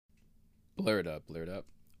Blurred up, blurred up.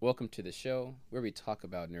 Welcome to the show where we talk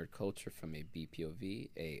about nerd culture from a BPOV,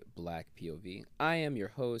 a black POV. I am your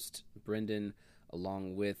host, Brendan,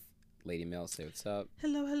 along with Lady Mel. Say what's up.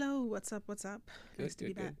 Hello, hello. What's up? What's up? Good, Nice to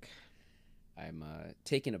be good, good. back. I'm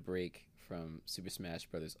taking a break from Super Smash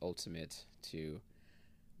Bros. Ultimate to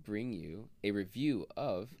bring you a review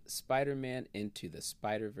of Spider-Man Into the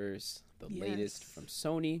Spider-Verse, the latest Yes. from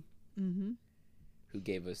Sony, Mm-hmm. who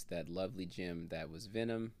gave us that lovely gem that was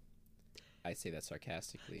Venom. I say that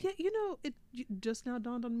sarcastically. Yeah, it just now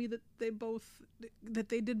dawned on me that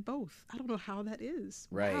they did both. I don't know how that is.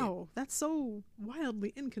 Right. Wow, that's so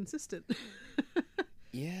wildly inconsistent.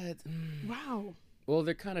 Yeah. Wow. Well,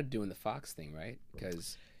 they're kind of doing the Fox thing, right?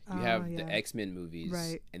 Because you have yeah. the X-Men movies,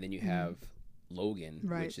 Right. and then you have Logan,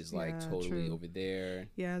 Right. which is like Yeah, totally true. over there,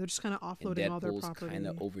 Yeah, they're just kind of and offloading all their Deadpool's property. kind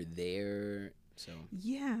of over there. So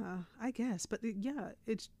Yeah, I guess. But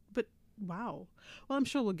but wow. Well, I'm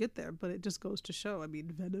sure we'll get there, but it just goes to show. I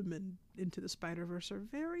mean, Venom and Into the Spider-Verse are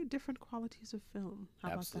very different qualities of film. How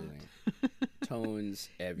absolutely, about that? tones,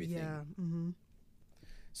 everything. Yeah. Mm-hmm.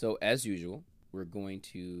 So as usual, we're going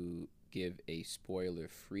to give a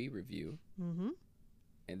spoiler-free review, Mm-hmm.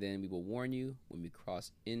 and then we will warn you when we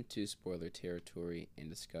cross into spoiler territory and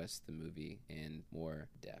discuss the movie in more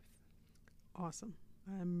depth. Awesome.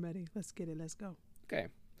 I'm ready. Let's get it. Let's go. Okay,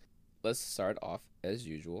 let's start off as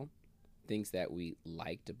usual. Things that we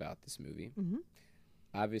liked about this movie. Mm-hmm.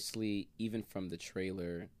 Obviously, even from the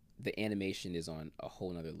trailer, the animation is on a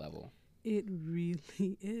whole nother level. It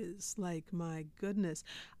really is. Like, my goodness.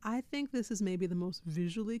 I think this is maybe the most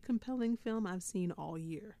visually compelling film I've seen all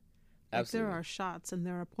year. Like, Absolutely. there are shots and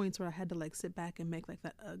there are points where I had to like sit back and make like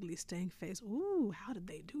that ugly stank face. Ooh, how did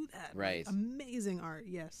they do that? Like, Right. amazing art.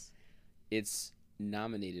 Yes. It's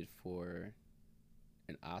nominated for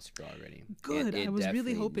an Oscar already. Good. And it I was really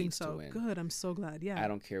definitely hoping needs to so. win. Good. I'm so glad. Yeah. I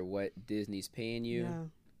don't care what Disney's paying you.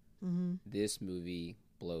 Yeah. Mm-hmm. This movie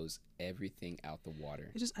blows everything out the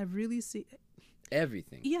water. It just, I really see.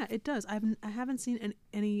 Everything. Yeah, it does. I haven't seen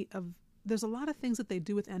any of. There's a lot of things that they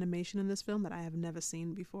do with animation in this film that I have never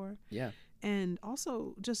seen before, Yeah. and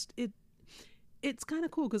also just it's kind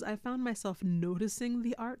of cool because I found myself noticing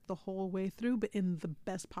the art the whole way through, but in the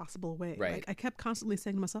best possible way. Right. Like, I kept constantly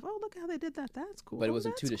saying to myself, "Oh, look how they did that. That's cool." But it Oh,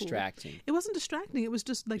 wasn't too that's cool." distracting. It wasn't distracting. It was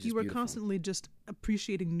just like It's you just were beautiful. constantly just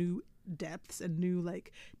appreciating new depths and new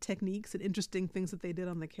like techniques and interesting things that they did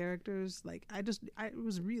on the characters. Like, it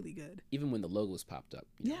was really good. Even when the logos popped up.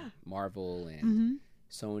 you know, Yeah. Marvel and Mm-hmm.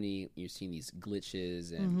 Sony, you're seeing these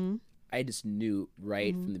glitches, and Mm-hmm. I just knew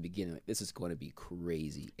right Mhm. from the beginning, like, this is going to be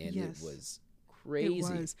crazy. And Yes. it was crazy. It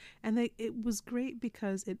was. And it was great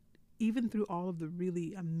because even through all of the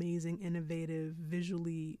really amazing, innovative,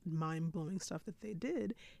 visually mind-blowing stuff that they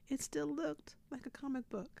did, it still looked like a comic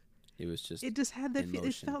book. It was just It just had that in feel. It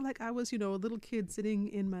motion. felt like I was, a little kid sitting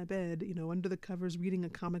in my bed, under the covers reading a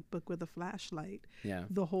comic book with a flashlight yeah.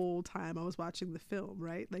 the whole time I was watching the film,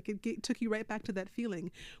 right? Like, it took you right back to that feeling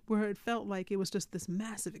where it felt like it was just this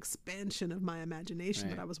massive expansion of my imagination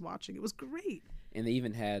Right. that I was watching. It was great. And they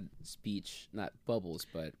even had speech, not bubbles,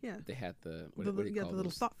 but Yeah. they had the what, the what do you yeah, call the little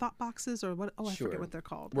those? thought boxes or what? Oh, I Sure. forget what they're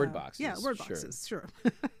called. Word Yeah, boxes, word sure. boxes. Sure.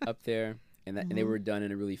 Up there, and that and they Mhm. were done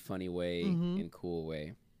in a really funny way, Mhm. and cool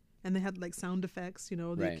way. And they had like sound effects, the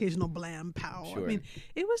Right. occasional blam pow. Sure. I mean,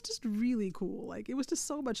 it was just really cool. Like, it was just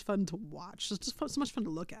so much fun to watch. Just so much fun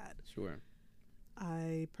to look at. Sure.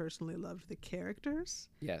 I personally loved the characters.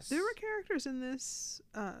 Yes. There were characters in this,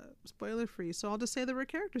 spoiler free. So I'll just say there were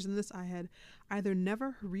characters in this I had either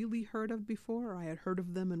never really heard of before, or I had heard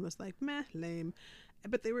of them and was like, meh, lame.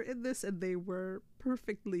 But they were in this and they were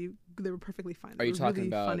perfectly fine. Are They you were talking really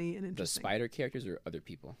about funny and the interesting. spider characters or other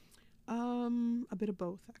people? A bit of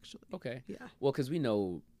both, actually. Okay. Yeah. Well, because we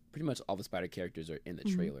know pretty much all the spider characters are in the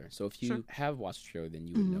Mhm. trailer. So if you Sure. have watched the trailer, then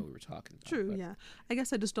you would Mhm. know what we were talking about. True, but- yeah. I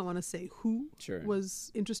guess I just don't want to say who Sure.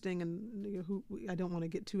 was interesting, and who I don't want to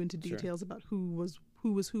get too into Sure. details about who was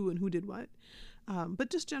who and who did what. But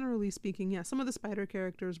just generally speaking, yeah, some of the spider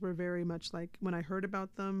characters were very much like, when I heard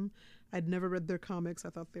about them, I'd never read their comics. I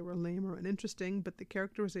thought they were lame or uninteresting, but the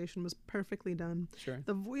characterization was perfectly done. Sure.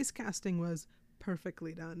 The voice casting was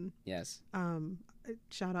perfectly done. Yes.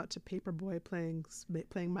 Shout out to Paperboy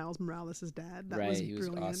playing Miles Morales' dad. That Right, was he was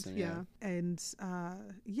brilliant. awesome, yeah. And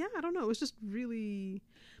yeah, I don't know. It was just really.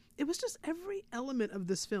 It was just every element of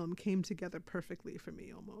this film came together perfectly for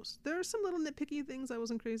me. Almost. There are some little nitpicky things I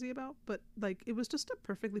wasn't crazy about, but like, it was just a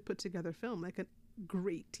perfectly put together film. Like, a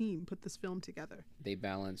great team put this film together. They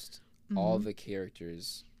balanced all Mhm. the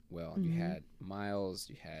characters well. You Mhm. had Miles,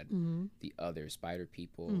 you had Mm-hmm. the other spider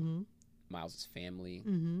people, Mm-hmm. Miles' family.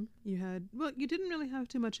 Mm-hmm. You didn't really have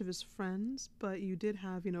too much of his friends, but you did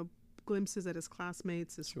have, glimpses at his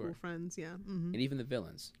classmates, his school friends. Yeah. And even the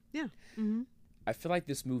villains. Yeah. Mm-hmm. I feel like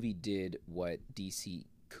this movie did what DC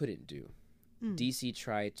couldn't do. DC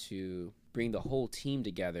tried to bring the whole team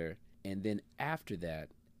together, and then after that,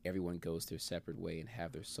 everyone goes their separate way and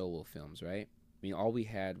have their solo films, right? I mean, all we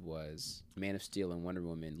had was Man of Steel and Wonder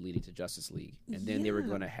Woman leading to Justice League, and then they were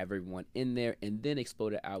going to have everyone in there, and then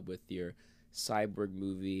explode it out with your Cyborg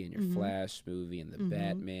movie and your Flash movie and the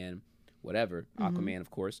Batman, whatever, Aquaman,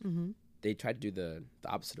 of course. They tried to do the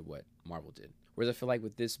opposite of what Marvel did. Whereas I feel like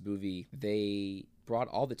with this movie, they brought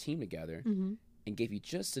all the team together and gave you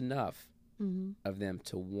just enough of them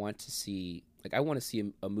to want to see. Like, I want to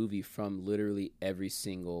see a movie from literally every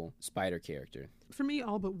single Spider character. For me,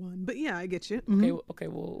 all but one. But yeah, I get you. Okay,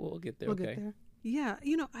 we'll get there. We'll get there. Yeah,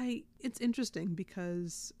 it's interesting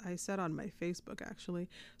because I said on my Facebook, actually,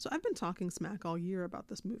 so I've been talking smack all year about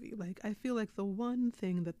this movie. Like, I feel like the one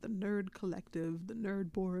thing that the nerd collective, the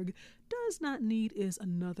Nerdborg, does not need is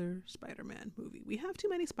another Spider-Man movie. We have too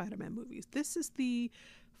many Spider-Man movies. This is the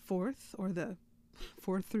fourth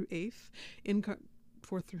through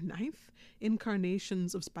ninth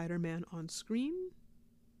incarnations of Spider-Man on screen.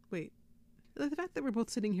 Wait. The fact that we're both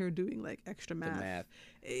sitting here doing like extra math,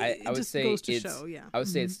 I would just say goes to it's, show, yeah. I would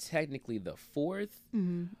say it's technically the fourth,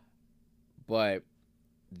 but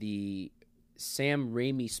the Sam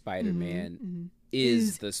Raimi Spider-Man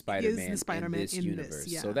is the Spider-Man in this universe.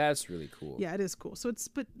 Yeah. So that's really cool. Yeah, it is cool.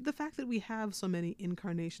 But the fact that we have so many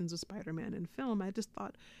incarnations of Spider-Man in film, I just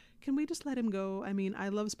thought, can we just let him go? I mean, I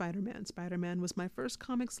love Spider-Man. Spider-Man was my first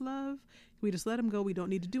comics love. We just let him go. We don't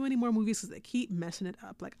need to do any more movies because they keep messing it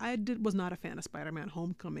up. Like, was not a fan of Spider-Man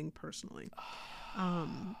Homecoming personally.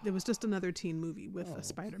 It was just another teen movie with a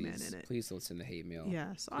Spider-Man in it. Please don't send the hate mail.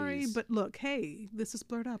 Yeah, sorry, Please. But look, hey, this is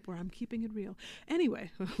Blurred Up where I'm keeping it real.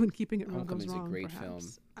 Anyway, when keeping it real goes Homecoming's wrong, a great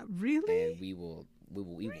perhaps. film. Really? And we will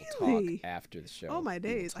Really? talk after the show. Oh my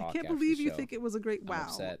days! I can't after believe the you show. think it was a great. Wow. I'm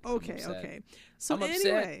upset. Okay. I'm upset. Okay. So I'm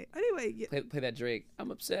upset. anyway. Yeah. Play that Drake. I'm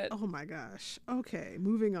upset. Oh my gosh. Okay.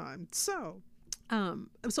 Moving on. So I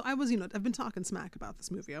was, I've been talking smack about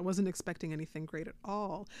this movie. I wasn't expecting anything great at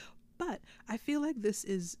all, but I feel like this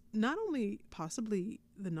is not only possibly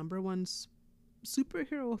the number one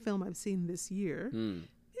superhero film I've seen this year,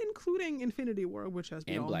 including Infinity War, which, as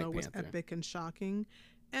we all know, was epic and shocking.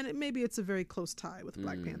 And maybe it's a very close tie with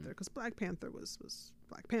Black Panther, because Black Panther was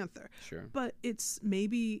Black Panther. Sure. But it's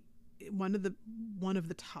maybe one of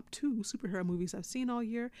the top 2 superhero movies I've seen all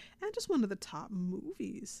year, and just one of the top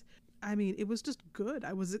movies. I mean, it was just good.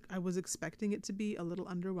 I was expecting it to be a little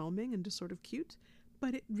underwhelming and just sort of cute,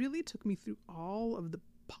 but it really took me through all of the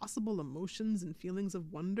possible emotions and feelings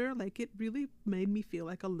of wonder. Like, it really made me feel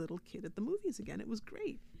like a little kid at the movies again. It was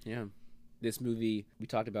great. Yeah. This movie, we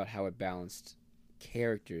talked about how it balanced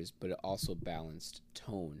characters, but it also balanced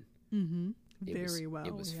tone. Very well.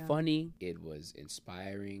 It was funny, it was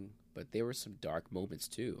inspiring, but there were some dark moments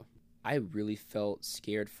too. I really felt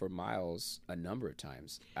scared for Miles a number of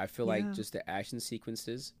times. I feel like just the action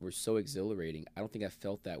sequences were so exhilarating. I don't think I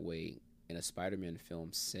felt that way in a Spider-Man film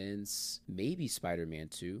since maybe Spider-Man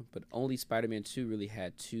 2, but only Spider-Man 2 really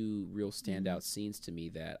had 2 real standout scenes to me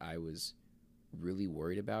that I was really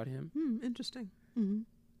worried about him. Interesting.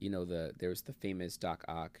 There was the famous Doc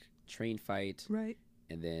Ock train fight. Right.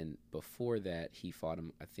 And then before that, he fought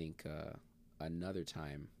him, I think, another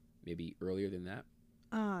time, maybe earlier than that.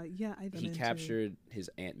 Yeah, he captured his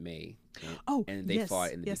Aunt May. And they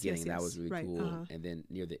fought in the beginning. That was really cool. And then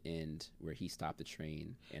near the end, where he stopped the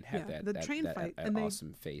train and had that train fight, and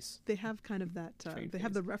awesome face. They have kind of that. They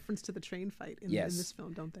have the reference to the train fight in this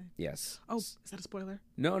film, don't they? Yes. Oh, is that a spoiler?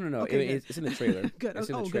 No. Okay, it's in the trailer. Good. It's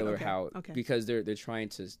in the trailer because they're trying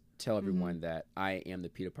to tell everyone that I am the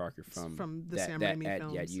Peter Parker from the Sam Raimi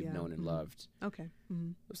films. Yeah, you've known and loved. Okay.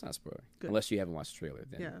 It's not a spoiler. Good. Unless you haven't watched the trailer.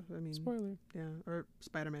 Then I mean, spoiler. Yeah, or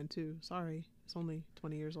Spider-Man 2. Sorry, it's only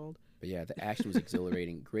 20 years old. But yeah, the action was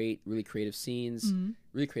exhilarating. Great, really creative scenes.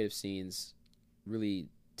 Really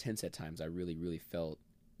tense at times. I really felt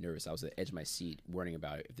nervous. I was at the edge of my seat, worrying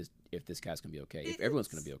about if this guy's gonna be okay. If everyone's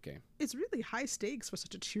gonna be okay. It's really high stakes for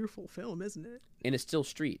such a cheerful film, isn't it? And it's still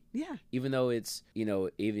street. Yeah. Even though it's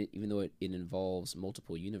even though it involves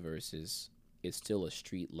multiple universes, it's still a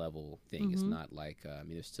street level thing. It's not like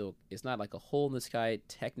it's not like a hole in the sky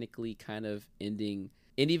technically kind of ending.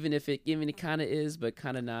 And even if it kind of is, but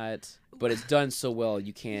kind of not. But it's done so well,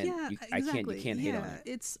 you can't. Exactly. You can't hit on it.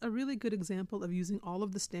 It's a really good example of using all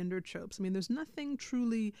of the standard tropes. I mean, there's nothing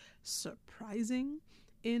truly surprising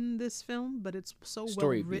in this film, but it's so well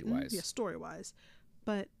written. Story-wise. Yeah, story-wise.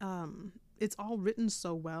 But it's all written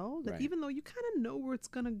so well that Right. even though you kind of know where it's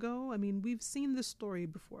going to go, I mean, we've seen this story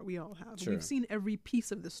before. We all have. Sure. We've seen every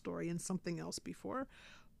piece of the story in something else before.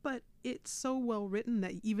 But it's so well written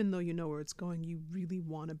that even though you know where it's going, you really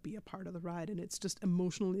want to be a part of the ride. And it's just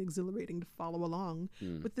emotionally exhilarating to follow along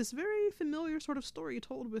with this very familiar sort of story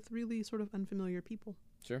told with really sort of unfamiliar people.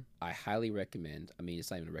 Sure. I highly recommend. I mean, it's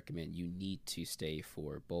not even a recommend. You need to stay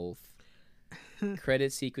for both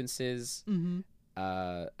credit sequences.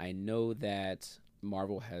 I know that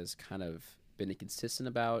Marvel has kind of been inconsistent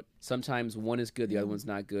about. Sometimes one is good, the other one's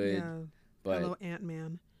not good. Yeah. But Hello,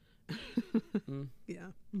 Ant-Man.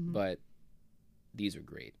 Yeah. but these are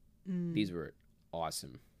great. These were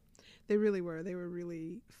awesome. They really were. They were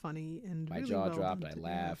really funny and My really jaw well dropped. done I too.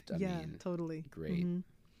 laughed. I Yeah, mean, totally great.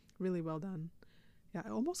 Really well done. Yeah, I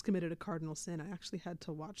almost committed a cardinal sin. I actually had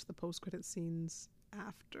to watch the post-credit scenes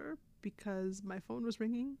after because my phone was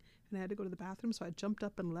ringing and I had to go to the bathroom. So I jumped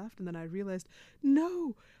up and left, and then I realized,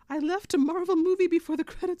 no, I left a Marvel movie before the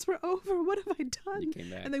credits were over. What have I done? You came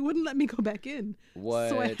back. And they wouldn't let me go back in. What?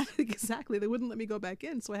 So exactly, they wouldn't let me go back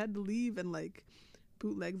in. So I had to leave and like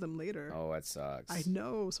bootleg them later. Oh, that sucks. I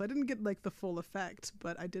know. So I didn't get like the full effect,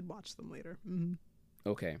 but I did watch them later.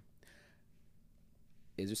 Okay.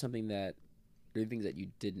 Is there something that, are there things that you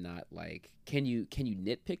did not like? Can you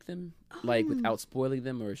nitpick them, like without spoiling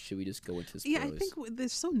them, or should we just go into spoilers? Yeah, I think they're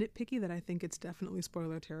so nitpicky that I think it's definitely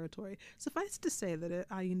spoiler territory. Suffice to say that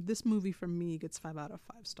this movie for me gets 5 out of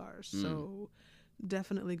 5 stars. So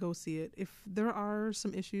definitely go see it. If there are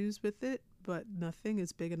some issues with it, but nothing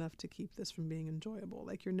is big enough to keep this from being enjoyable.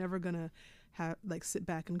 Like you're never gonna have like sit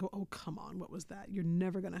back and go, oh come on, what was that? You're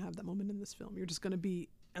never gonna have that moment in this film. You're just gonna be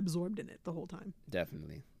absorbed in it the whole time.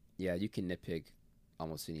 Definitely. Yeah, you can nitpick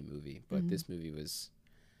almost any movie, but this movie was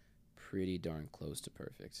pretty darn close to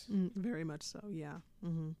perfect. Very much so, yeah.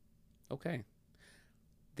 Okay.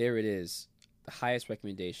 There it is. The highest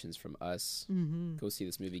recommendations from us. Go see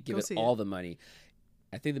this movie. Give Go it see all the money.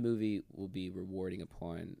 I think the movie will be rewarding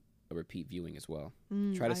upon a repeat viewing as well.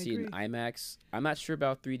 Try to see it in IMAX. I'm not sure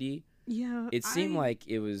about 3D. Yeah. It seemed like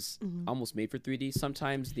it was almost made for 3D.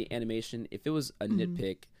 Sometimes the animation, if it was a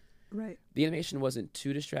nitpick, right. the animation wasn't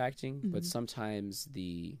too distracting, but sometimes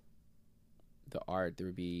the art, there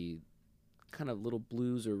would be kind of little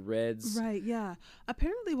blues or reds. Right, yeah.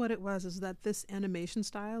 Apparently what it was is that this animation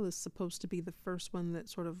style is supposed to be the first one that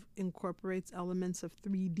sort of incorporates elements of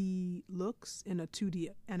 3D looks in a 2D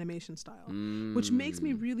animation style, which makes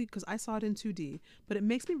me really, because I saw it in 2D, but it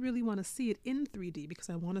makes me really want to see it in 3D because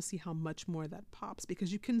I want to see how much more that pops,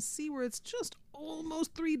 because you can see where it's just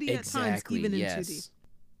almost 3D at times, even in 2D.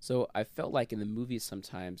 So I felt like in the movies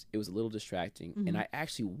sometimes it was a little distracting, and I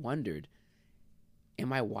actually wondered,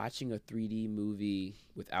 am I watching a 3D movie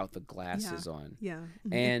without the glasses on? Yeah,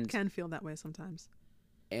 and it can feel that way sometimes.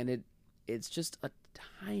 And it's just a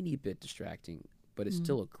tiny bit distracting, but it's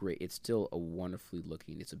still it's still a wonderfully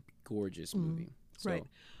looking, it's a gorgeous movie. So, Right.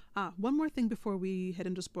 One more thing before we head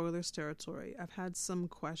into spoilers territory. I've had some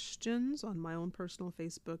questions on my own personal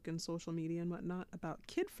Facebook and social media and whatnot about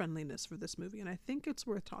kid friendliness for this movie, and I think it's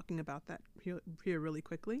worth talking about that here really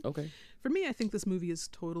quickly. Okay. For me, I think this movie is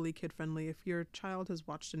totally kid friendly. If your child has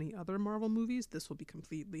watched any other Marvel movies, this will be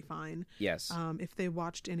completely fine. Yes. If they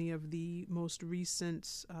watched any of the most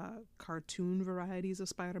recent cartoon varieties of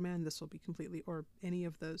Spider-Man, this will be completely, or any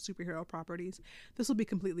of the superhero properties, this will be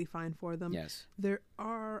completely fine for them. Yes. There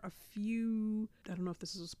are a few, I don't know if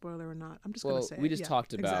this is a spoiler or not. I'm just going to say we just it.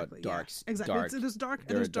 talked about exactly, darks. Yeah. Exactly. Dark. There's dark,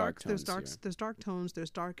 There there's are dark dark, there's tones dark, here. there's dark tones, there's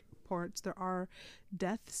dark parts. There are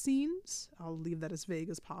death scenes. I'll leave that as vague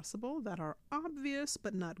as possible, that are obvious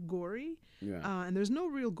but not gory. Yeah. And there's no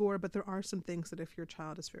real gore, but there are some things that if your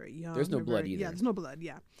child is very young, There's no or blood very, either. Yeah, there's no blood.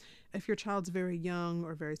 Yeah, if your child's very young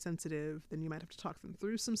or very sensitive, then you might have to talk them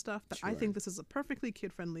through some stuff. But I Sure. think this is a perfectly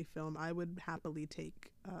kid-friendly film. I would happily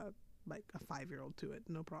take like a 5-year-old to it,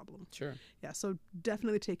 no problem. Sure. Yeah, so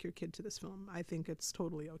definitely take your kid to this film. I think it's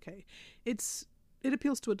totally okay. It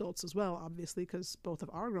appeals to adults as well, obviously, because both of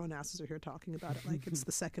our grown asses are here talking about it like it's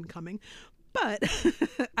the second coming. But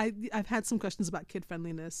I've had some questions about kid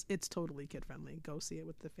friendliness. It's totally kid friendly. Go see it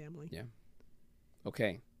with the family. Yeah.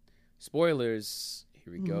 Okay. Spoilers.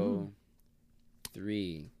 Here we go.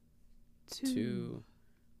 3, 2,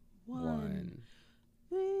 1.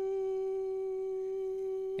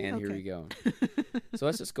 And here we go. So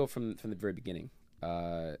let's just go from the very beginning.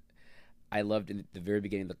 I loved in the very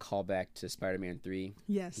beginning the callback to Spider-Man 3.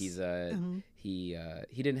 Yes. He's he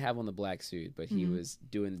didn't have on the black suit, but he was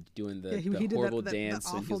doing the he did horrible that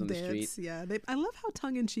dance when he was on the street. Yeah, I love how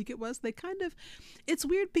tongue in cheek it was. They kind of, it's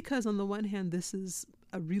weird because on the one hand, this is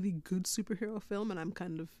a really good superhero film, and I'm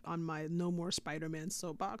kind of on my no more Spider-Man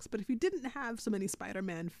soapbox. But if you didn't have so many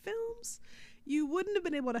Spider-Man films, you wouldn't have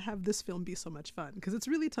been able to have this film be so much fun, because it's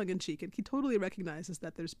really tongue in cheek. He totally recognizes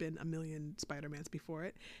that there's been a million Spider-Mans before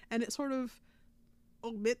it, and it sort of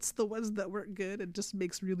omits the ones that weren't good and just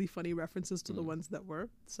makes really funny references to the ones that were.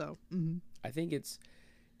 So I think it's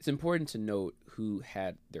important to note who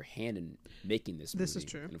had their hand in making this movie. This is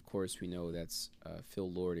true. And of course we know that's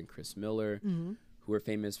Phil Lord and Chris Miller, who are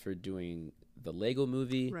famous for doing the Lego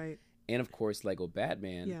movie, right, and of course Lego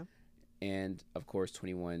Batman, yeah, and of course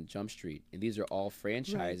 21 Jump Street. And these are all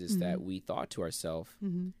franchises that we thought to ourselves,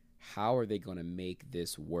 how are they going to make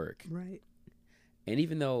this work? Right. And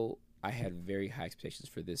even though I had very high expectations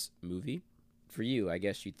for this movie, for you, I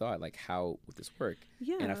guess you thought, like, how would this work?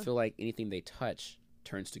 Yeah. And I feel like anything they touch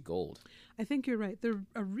turns to gold. I think you're right. They're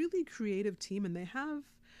a really creative team, and they have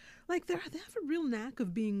they have a real knack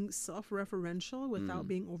of being self-referential without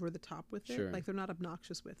being over the top with it. Sure. Like, they're not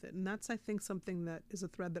obnoxious with it. And that's, I think, something that is a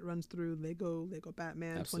thread that runs through Lego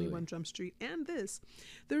Batman, Absolutely. 21 Jump Street, and this.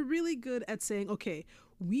 They're really good at saying, okay,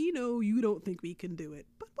 we know you don't think we can do it,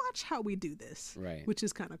 but watch how we do this. Right. Which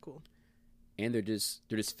is kind of cool. And they're just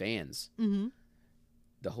fans. Mm-hmm.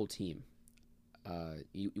 The whole team.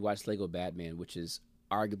 You watch Lego Batman, which is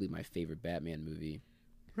arguably my favorite Batman movie.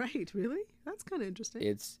 Right, really? That's kind of interesting.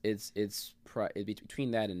 It's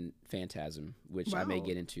between that and Phantasm, which I may Wow.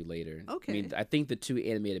 get into later. Okay. I mean, I think the two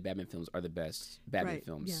animated Batman films are the best Batman Right,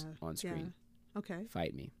 films yeah, on screen. Yeah. Okay.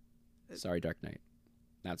 Fight me. Sorry, Dark Knight.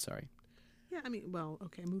 Not sorry. Yeah, I mean, well,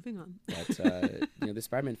 okay, moving on. But the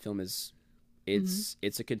Spider-Man film is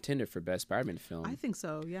it's a contender for best Spider-Man film. I think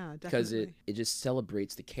so, yeah, definitely. Because it just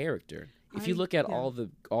celebrates the character. If you I- look at yeah.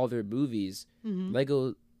 all their movies, Mhm.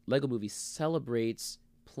 Lego movie celebrates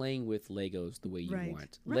playing with Legos the way you Right,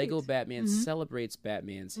 want. right. Lego Batman Mhm. celebrates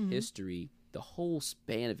Batman's history, the whole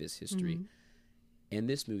span of his history. Mhm. And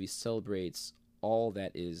this movie celebrates all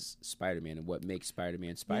that is Spider-Man and what makes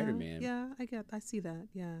Spider-Man Spider-Man. Yeah, I see that,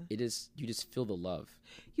 yeah. It is, you just feel the love.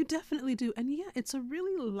 You definitely do. And yeah, it's a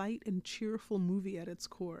really light and cheerful movie at its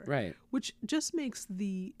core. Right. Which just makes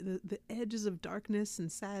the edges of darkness and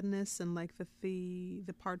sadness and like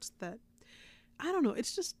the parts that, I don't know,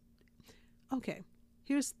 it's just, okay,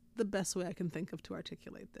 here's the best way I can think of to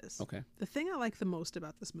articulate this. Okay. The thing I like the most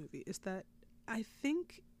about this movie is that I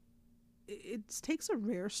think it takes a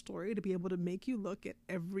rare story to be able to make you look at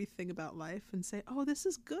everything about life and say, oh, this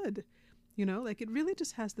is good. You know, like, it really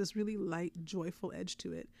just has this really light, joyful edge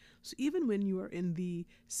to it. So even when you are in the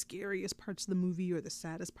scariest parts of the movie or the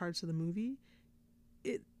saddest parts of the movie,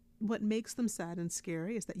 what makes them sad and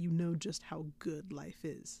scary is that you know just how good life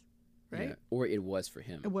is. Right? Yeah. Or it was for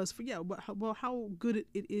him. It was for, yeah, well, how good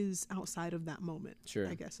it is outside of that moment. Sure.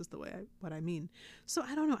 I guess is the way what I mean. So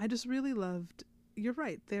I don't know. I just really loved, you're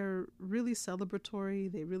right. They're really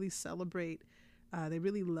celebratory. They really celebrate. They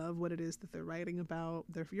really love what it is that they're writing about.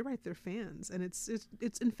 You're right. They're fans. And it's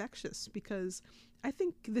infectious, because I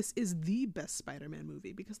think this is the best Spider-Man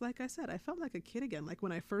movie, because like I said, I felt like a kid again. Like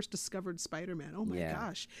when I first discovered Spider-Man, oh my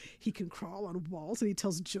gosh, he can crawl on walls and he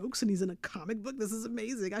tells jokes and he's in a comic book. This is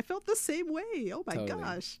amazing. I felt the same way. Oh my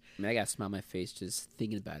gosh. I mean, I got a smile on my face just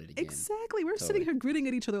thinking about it again. Exactly. We're sitting here gritting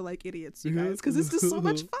at each other like idiots, you guys, because it's just so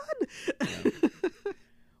much fun. Yeah.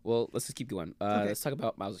 Well, let's just keep going. Okay. Let's talk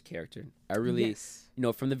about Miles' character. I really, Yes.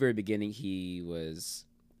 from the very beginning, he was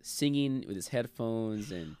singing with his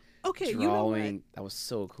headphones and Okay, drawing. you know what? That was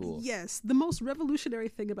so cool. Yes, the most revolutionary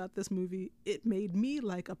thing about this movie, it made me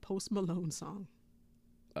like a Post Malone song.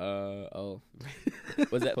 Oh.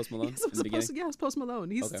 Was that Post Malone Yes, in the beginning? yeah, it's Post Malone.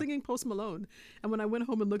 He's Okay. singing Post Malone. And when I went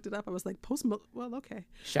home and looked it up, I was like, Post Malone, well, okay.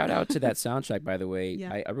 Shout out to that soundtrack, by the way.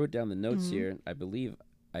 Yeah. I wrote down the notes here. I believe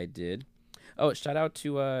I did. Oh, shout out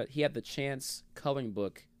to, he had the Chance coloring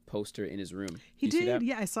book poster in his room. He you see that? did,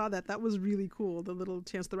 yeah, I saw that. That was really cool. The little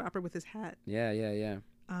Chance the Rapper with his hat. Yeah.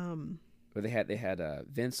 But they had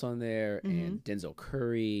Vince on there and Denzel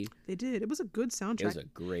Curry. They did. It was a good soundtrack. It was a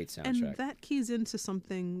great soundtrack. And that keys into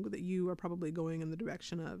something that you are probably going in the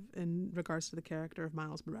direction of in regards to the character of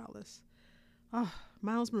Miles Morales. Oh,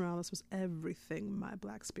 Miles Morales was everything my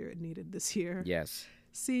black spirit needed this year. Yes.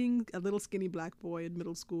 Seeing a little skinny black boy in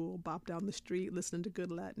middle school bop down the street, listening to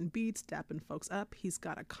good Latin beats, dapping folks up. He's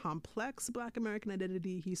got a complex black American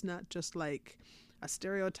identity. He's not just like a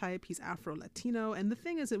stereotype. He's Afro-Latino. And the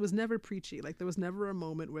thing is, it was never preachy. Like, there was never a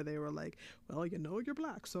moment where they were like, well, you know, you're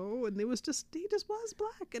black, so... And it was just, he just was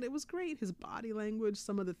black, and it was great. His body language,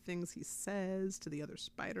 some of the things he says to the other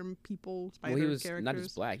Spider people, Spider well, he was characters. not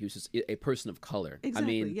just black, he was just a person of color.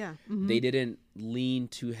 Exactly, I mean, yeah. they didn't lean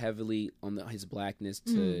too heavily on his blackness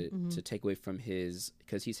to take away from his...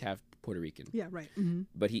 Because he's half Puerto Rican. Yeah, right.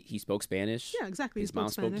 But he spoke Spanish. Yeah, exactly. His mom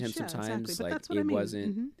spoke to him sometimes. Exactly. But like, that's what it I mean.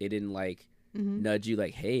 wasn't... They didn't, like... nudge you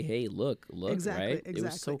like, hey, look, exactly, right? Exactly, it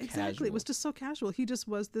was so casual. Exactly, it was just so casual. He just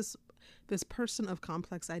was this person of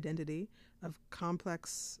complex identity, of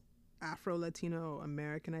complex Afro-Latino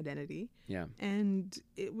American identity. Yeah. And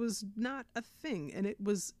it was not a thing, and it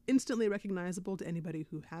was instantly recognizable to anybody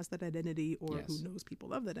who has that identity or who knows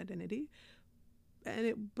people of that identity.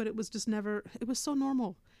 But it was just never. It was so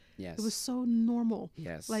normal. Yes. It was so normal.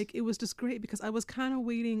 Yes. Like, it was just great because I was kind of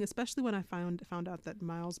waiting, especially when I found out that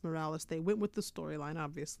Miles Morales, they went with the storyline,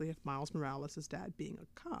 obviously, of Miles Morales' dad being a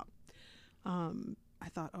cop. I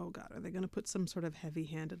thought, oh God, are they going to put some sort of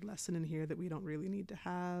heavy-handed lesson in here that we don't really need to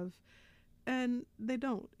have? And they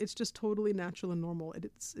don't. It's just totally natural and normal.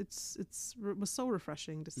 It was so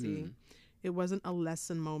refreshing to see. It wasn't a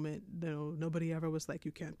lesson moment. No, nobody ever was like,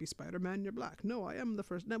 you can't be Spider-Man, you're black. No, I am the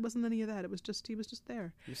first. That wasn't any of that. It was just, he was just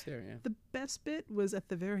there. He was there, yeah. The best bit was at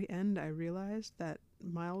the very end, I realized that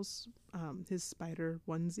Miles, his spider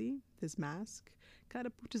onesie, his mask, kind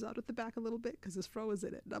of pushes out at the back a little bit because his fro is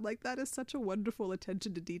in it. And I'm like, that is such a wonderful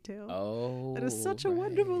attention to detail. Oh, that is such a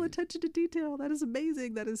wonderful attention to detail. That is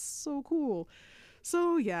amazing. That is so cool.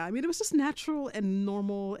 So, yeah, I mean, it was just natural and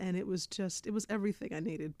normal, and it was everything I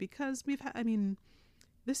needed because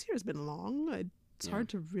this year has been long. It's hard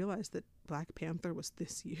to realize that Black Panther was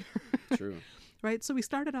this year. True. Right? So we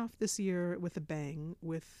started off this year with a bang,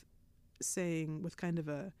 with kind of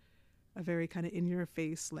a very kind of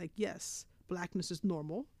in-your-face, like, yes, blackness is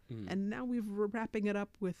normal. And now we're wrapping it up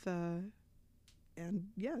with... and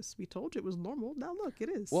yes, we told you it was normal. Now look, it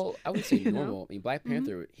is. Well, I would say normal. I mean, Black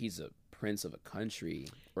Panther, he's a prince of a country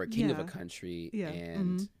or a king of a country,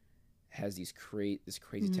 and has this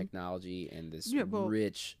crazy technology and this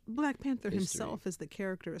rich Black Panther history. Himself as the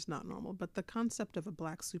character is not normal, but the concept of a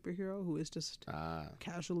black superhero who is just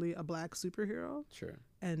casually a black superhero. Sure.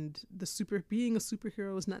 And being a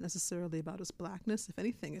superhero is not necessarily about his blackness. If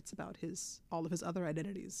anything, it's about all of his other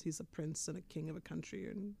identities. He's a prince and a king of a country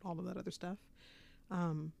and all of that other stuff.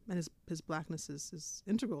 And his blackness is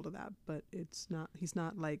integral to that, but he's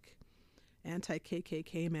not like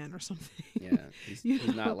anti-KKK man or something. Yeah,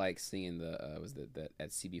 he's not like singing that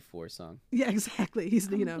CB4 song. Yeah, exactly. He's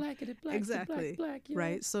black, exactly black,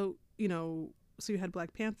 right. So so you had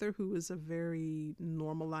Black Panther, who is a very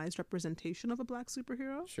normalized representation of a black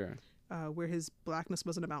superhero. Sure. Where his blackness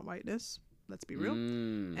wasn't about whiteness. Let's be real.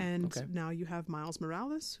 Now you have Miles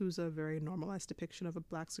Morales, who's a very normalized depiction of a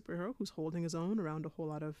black superhero who's holding his own around a whole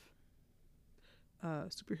lot of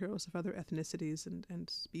superheroes of other ethnicities and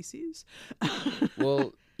species.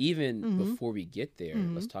 Well, even before we get there,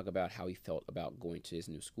 let's talk about how he felt about going to his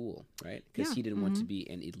new school, right? Because he didn't want to be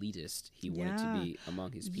an elitist. He wanted to be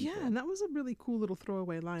among his people. Yeah, and that was a really cool little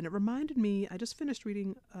throwaway line. It reminded me, I just finished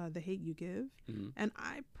reading The Hate U Give, and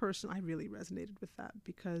I really resonated with that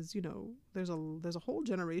because, there's a whole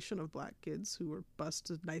generation of black kids who were bused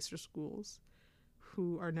to nicer schools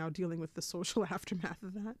who are now dealing with the social aftermath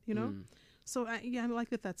of that, So, I like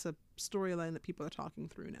that that's a storyline that people are talking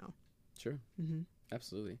through now. Sure.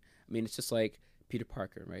 Absolutely. I mean, it's just like Peter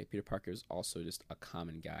Parker, right? Peter Parker is also just a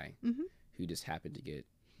common guy who just happened to get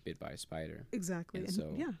bit by a spider. Exactly. And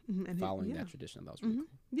so following that tradition, that was really cool.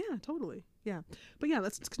 Yeah, totally. Yeah. But yeah,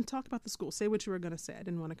 let's talk about the school. Say what you were going to say. I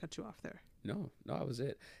didn't want to cut you off there. No, that was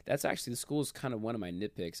it. That's actually, the school is kind of one of my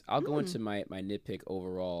nitpicks. I'll go into my nitpick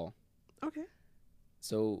overall. Okay.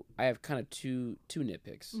 So I have kind of two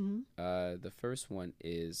nitpicks. The first one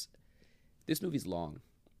is this movie's long,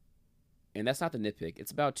 and that's not the nitpick.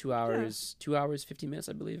 It's about 2 hours, 2 hours 15 minutes,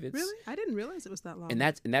 I believe. It's really. I didn't realize it was that long. And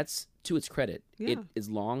that's to its credit. Yeah. It is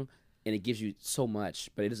long, and it gives you so much,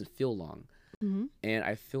 but it doesn't feel long. And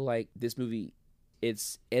I feel like this movie,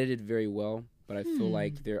 it's edited very well, but I feel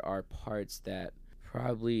like there are parts that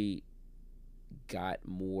probably got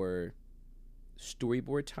more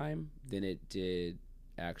storyboard time than it did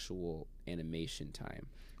actual animation time.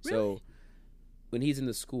 Really? So when he's in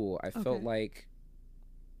the school, I felt like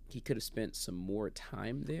he could have spent some more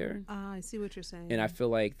time there. I see what you're saying. And I feel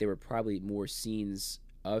like there were probably more scenes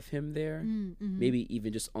of him there, maybe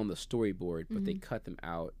even just on the storyboard, but they cut them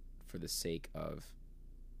out for the sake of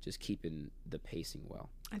just keeping the pacing well.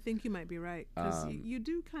 I think you might be right, because you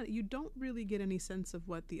don't really get any sense of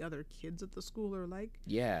what the other kids at the school are like.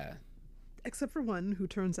 Yeah. except for one who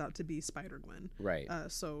turns out to be Spider-Gwen. Right.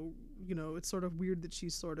 So, you know, it's sort of weird that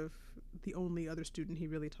she's sort of the only other student he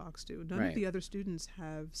really talks to. None Right. of the other students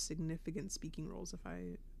have significant speaking roles, if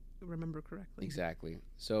I remember correctly. Exactly.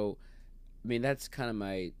 So, I mean, that's kind of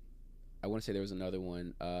my. I want to say there was another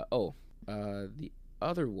one. The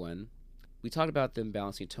other one, we talked about them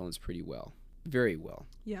balancing tones pretty well, very well.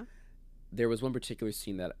 Yeah. There was one particular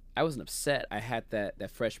scene that I wasn't upset. I had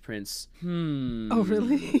that Fresh Prince. Oh,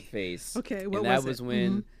 really? Face. Okay. What and that was was it?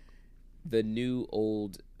 when the new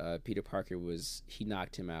old Peter Parker he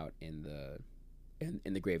knocked him out in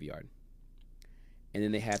the graveyard. And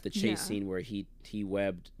then they had the chase scene where he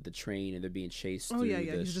webbed the train and they're being chased through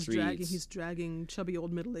the He's dragging chubby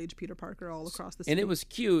old middle-aged Peter Parker all across the street. And it was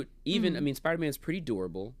cute. Even I mean, Spider-Man's pretty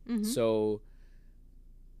durable. So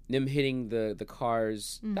them hitting the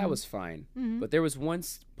cars, that was fine. But there was one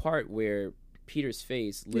part where Peter's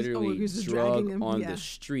face literally drug on the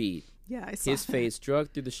street. Yeah, I saw his face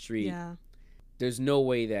drug through the street. Yeah. There's no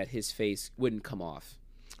way that his face wouldn't come off.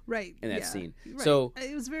 Right. In that scene. Right. So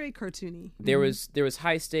it was very cartoony. There was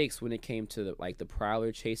high stakes when it came to the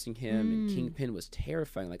Prowler chasing him, and Kingpin was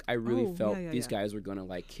terrifying. Like I really felt these guys were gonna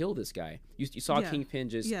like kill this guy. You saw Kingpin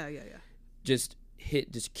just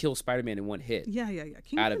kill Spider-Man in one hit. Yeah.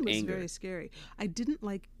 Kingpin out of was anger. Very scary. I didn't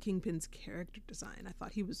like Kingpin's character design. I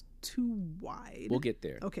thought he was too wide. We'll get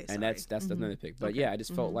there. Okay, and that's another pick. But I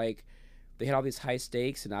just felt like they had all these high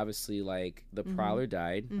stakes, and obviously like the Prowler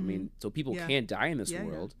died. I mean, so people can die in this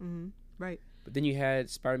world. Right. But then you had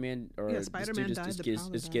Spider-Man Spider-Man died,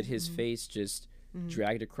 just get his face just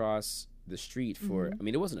dragged across the street for. I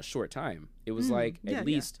mean, it wasn't a short time. It was like at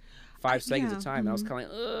least 5 seconds of time. And I was kind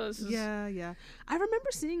of like, this is... Yeah. I remember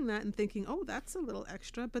seeing that and thinking, oh, that's a little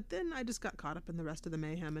extra. But then I just got caught up in the rest of the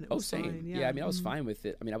mayhem, and it was fine. Yeah, I mean, I was fine with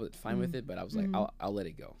it. I mean, I wasn't fine with it, but I was like, I'll let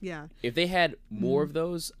it go. Yeah. If they had more of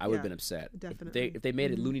those, I would have been upset. Definitely. If they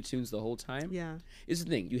made it Looney Tunes the whole time, it's the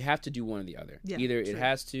thing. You have to do one or the other. Yeah, Either true. it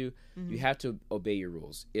has to, you have to obey your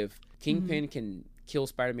rules. If Kingpin can kill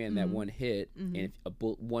Spider-Man in that one hit, and if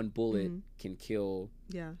one bullet can kill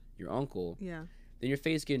your uncle, then your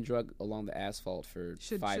face getting drugged along the asphalt for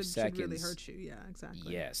 5 seconds should really hurt you. Yeah,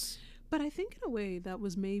 exactly. Yes. But I think in a way that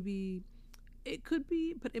was maybe, it could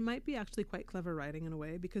be, but it might be actually quite clever writing in a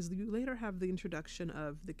way, because you later have the introduction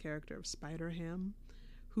of the character of Spider-Ham,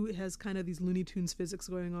 who has kind of these Looney Tunes physics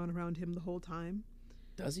going on around him the whole time.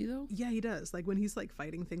 Does he though? Yeah, he does. Like when he's like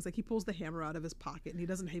fighting things, like he pulls the hammer out of his pocket and he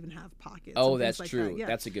doesn't even have pockets. Oh, that's like true. That. Yeah.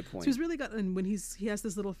 That's a good point. So he's really got, and when he has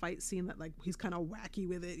this little fight scene that like he's kind of wacky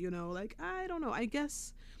with it, you know, like I don't know. I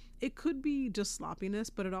guess it could be just sloppiness,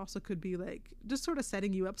 but it also could be like just sort of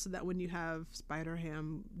setting you up so that when you have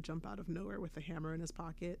Spider-Ham jump out of nowhere with a hammer in his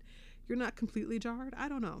pocket, you're not completely jarred. I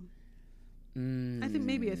don't know. I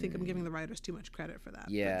think I'm giving the writers too much credit for that.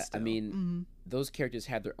 Yeah, I mean, those characters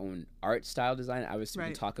had their own art style design. Obviously, we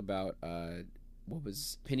can talk about what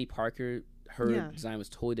was Penny Parker. Her design was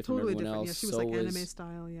totally different from everyone else. Yeah, she was like anime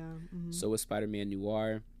style. Yeah. So was Spider-Man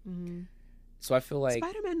Noir. So I feel like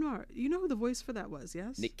Spider-Man Noir. You know who the voice for that was?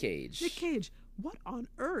 Yes, Nick Cage. Nick Cage. What on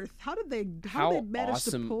earth? How did they manage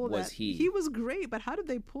awesome to pull was that? he? He was great, but how did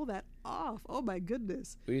they pull that off? Oh my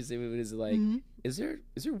goodness! It was like, is there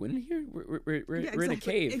wind in here? We're in a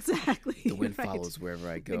cave. Exactly. The wind follows wherever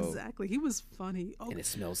I go. Exactly. He was funny. Oh, and it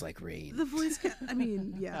smells like rain. The voice cast. I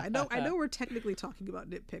mean, yeah, I know we're technically talking about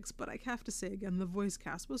nitpicks, but I have to say again, the voice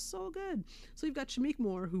cast was so good. So you've got Shameik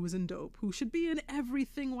Moore, who was in Dope, who should be in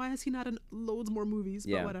everything. Why is he not in loads more movies?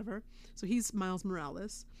 But whatever. So he's Miles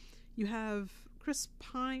Morales. You have Chris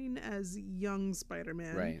Pine as young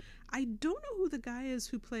Spider-Man. Right. I don't know who the guy is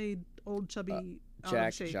who played old chubby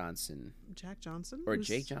Jack Johnson. Jack Johnson? Or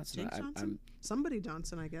Jake Johnson. Jake Johnson? Somebody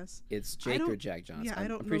Johnson, I guess. It's Jake or Jack Johnson. Yeah, I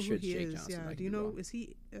don't I'm know pretty who sure it's he Jake is. Johnson. Yeah. Do you know? Is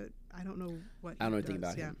he? I don't know what. I don't know he anything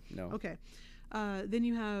does. about him. No. Okay. Then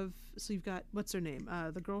you have. So you've got what's her name?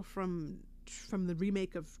 The girl from the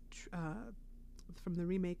remake of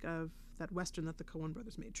that Western that the Coen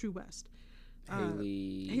brothers made, True West.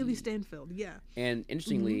 Haley Stanfield, yeah. And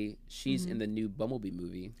interestingly, she's in the new Bumblebee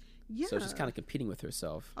movie. Yeah. So she's kind of competing with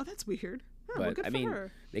herself. Oh, that's weird. Oh, but well, good I for mean,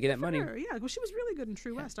 her. making that money. Her. Yeah, well, she was really good in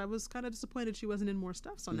True West. I was kind of disappointed she wasn't in more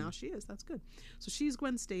stuff, so now she is. That's good. So she's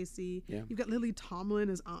Gwen Stacy. Yeah. You've got Lily Tomlin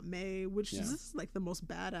as Aunt May, which this is like the most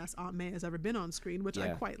badass Aunt May has ever been on screen, which I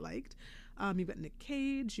quite liked. You've got Nick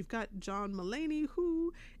Cage. You've got John Mulaney,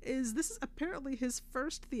 this is apparently his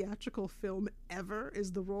first theatrical film ever,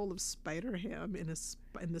 is the role of Spider-Ham in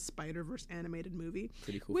the Spider-Verse animated movie.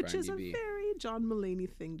 Pretty cool which for is a IMDb. very John Mulaney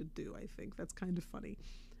thing to do, I think. That's kind of funny.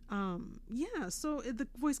 Yeah, so the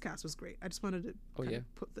voice cast was great. I just wanted to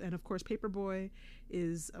and of course Paperboy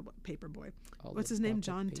is Paperboy. What's his name?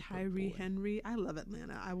 John Tyree Henry. I love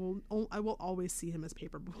Atlanta. I will always see him as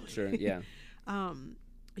Paperboy. Sure, yeah.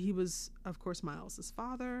 He was of course Miles's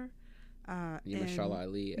father. Mahershala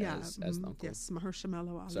Ali as the uncle. Yes,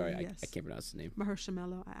 Mahershala Ali. Sorry, yes. I can't pronounce his name.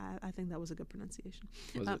 Mahershala. I think that was a good pronunciation.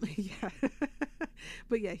 Was it? Yeah.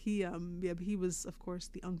 But yeah, he was of course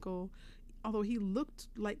the uncle. Although he looked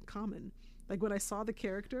like Common. Like when I saw the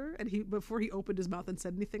character and before he opened his mouth and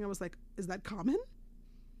said anything, I was like, is that Common?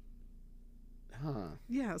 Huh.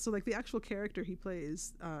 Yeah, so like the actual character he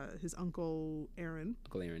plays, his Uncle Aaron.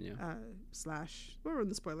 Uncle Aaron, yeah. Slash, we're in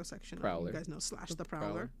the spoiler section. Prowler. You guys know Slash the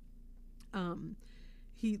Prowler.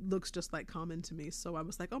 He looks just like Common to me. So I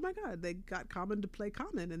was like, oh my God, they got Common to play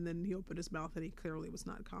Common. And then he opened his mouth and he clearly was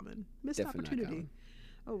not Common. Missed Definitely opportunity.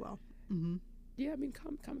 Oh well. Mm-hmm. Yeah, I mean,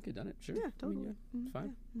 Comic could have done it. Sure. Yeah, totally. I mean,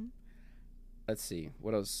 fine. Yeah. Let's see.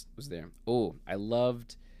 What else was there? Oh, I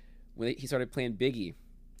loved when he started playing Biggie.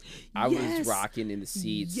 I was rocking in the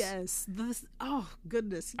seats. Yes. Oh,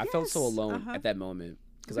 goodness. I felt so alone at that moment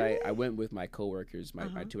because I went with my coworkers,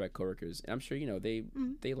 my two white coworkers. And I'm sure,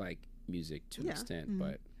 they like music to an extent,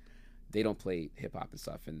 but they don't play hip hop and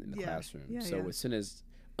stuff in the classroom. So as soon as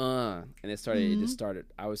and it just started.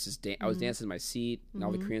 I was I was dancing in my seat, and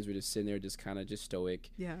all the Koreans were just sitting there, just kind of just stoic.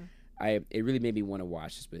 Yeah. It really made me want to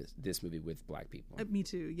watch this movie with black people. Me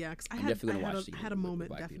too. Yeah, because I had a moment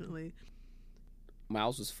definitely. People.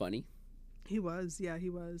 Miles was funny. He was,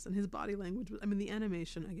 and his body language was. I mean, the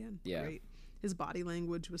animation again, great. His body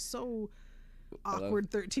language was so awkward.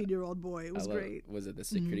 13-year-old boy. It was great. Was it the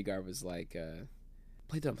security guard was like,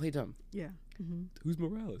 "Play dumb." Yeah. Mm-hmm. Who's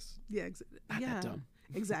Morales? Yeah. Not that dumb.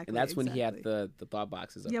 Exactly. And that's when he had the thought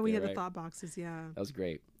boxes up there, we had the thought boxes, yeah. That was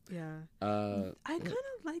great. Yeah. I kind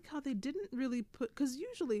of like how they didn't really because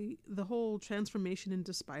usually the whole transformation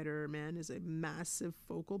into Spider-Man is a massive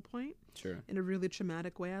focal point. Sure. In a really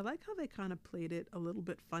traumatic way. I like how they kind of played it a little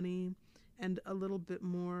bit funny and a little bit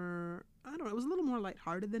more, I don't know, it was a little more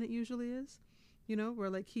lighthearted than it usually is. Where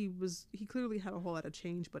like he clearly had a whole lot of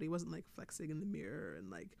change, but he wasn't like flexing in the mirror and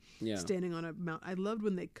like standing on a mount. I loved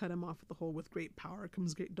when they cut him off at the whole with great power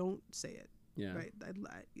comes great. Don't say it. Yeah. Right.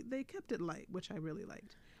 They kept it light, which I really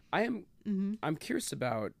liked. I'm curious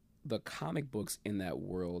about the comic books in that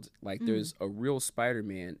world. Like there's a real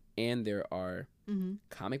Spider-Man and there are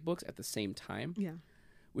comic books at the same time. Yeah.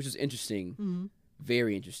 Which is interesting.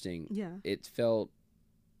 Very interesting. Yeah. It felt,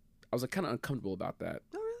 I was like kind of uncomfortable about that.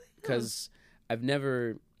 Oh, really? Because I've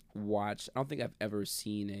never watched, I don't think I've ever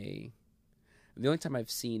seen the only time I've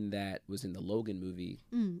seen that was in the Logan movie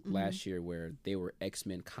last year where they were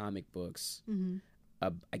X-Men comic books.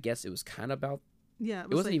 I guess it was kind of about, it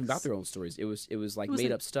wasn't like, even about their own stories. It was like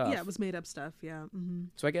made up stuff. Yeah, it was made up stuff, yeah.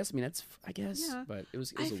 So I guess, but it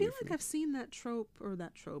was I feel like I've seen that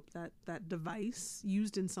that device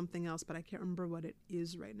used in something else, but I can't remember what it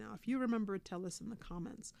is right now. If you remember, tell us in the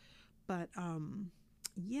comments. But,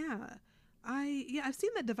 I've seen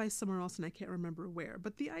that device somewhere else and I can't remember where.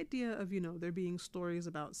 But the idea of, there being stories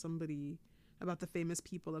about about the famous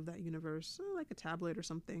people of that universe, like a tablet or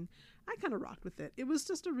something, I kind of rocked with it. It was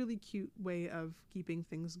just a really cute way of keeping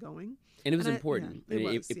things going. And it was important.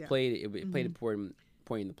 It played important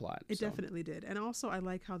point in the plot. It definitely did. And also I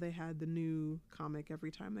like how they had the new comic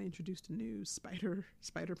every time they introduced a new spider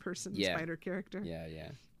person, spider character. Yeah.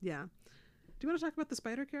 Yeah. Do you want to talk about the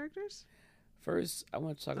spider characters? First, I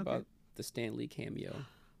want to talk about the Stan Lee cameo.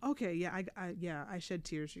 Okay, yeah, I shed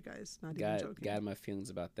tears, you guys. Not even joking. Got my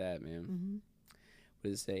feelings about that, man. What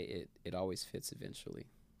did it say? It always fits eventually.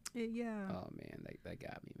 Yeah. Oh man, that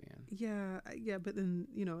got me, man. Yeah, but then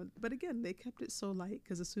but again, they kept it so light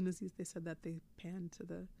because as soon as they said that, they panned to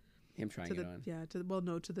the him trying it on. Yeah,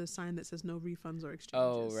 to the sign that says no refunds or exchanges.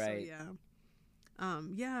 Oh right. So,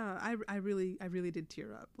 yeah. I really did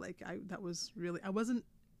tear up. Like I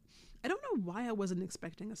don't know why I wasn't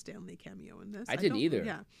expecting a Stan Lee cameo in this. I didn't either.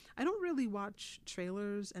 Yeah, I don't really watch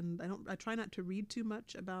trailers, and I try not to read too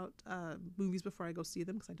much about movies before I go see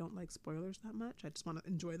them because I don't like spoilers that much. I just want to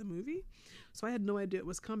enjoy the movie. So I had no idea it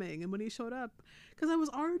was coming, and when he showed up, because I was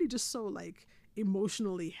already just so like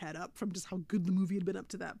emotionally head up from just how good the movie had been up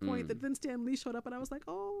to that point, that then Stan Lee showed up, and I was like,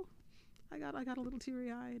 oh. I got a little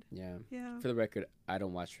teary-eyed. Yeah. For the record, I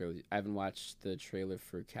don't watch trailers. I haven't watched the trailer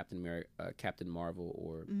for Captain Marvel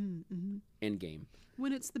or Endgame.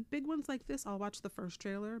 When it's the big ones like this, I'll watch the first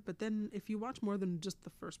trailer. But then if you watch more than just the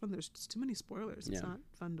first one, there's just too many spoilers. It's not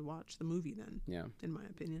fun to watch the movie then. Yeah. In my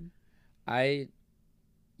opinion. I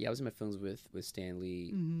was in my feelings with Stan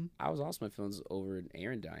Lee. I was also in my feelings over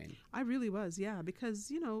Aaron dying. I really was, yeah, because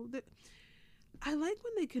I like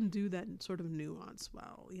when they can do that sort of nuance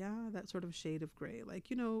well. Yeah, that sort of shade of gray. Like,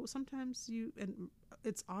 you know, sometimes and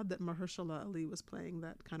it's odd that Mahershala Ali was playing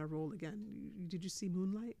that kind of role again. Did you see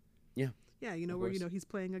Moonlight? Yeah. Yeah, you know, Of where, course. you know, he's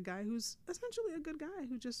playing a guy who's essentially a good guy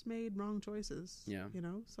who just made wrong choices. Yeah. You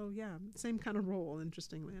know? So, yeah, same kind of role,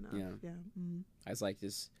 interestingly enough. Yeah. Yeah. Mm-hmm. I was like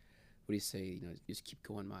this. What do you say? You know, just keep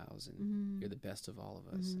going, Miles, and Mm-hmm. you're the best of all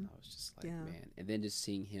of us. And I was just like, Yeah. man. And then just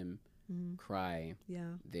seeing him Mm-hmm. cry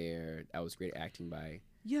Yeah. there, that was great acting by.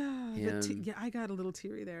 Yeah, Him. yeah, I got a little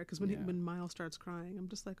teary there because when Yeah. when Miles starts crying, I'm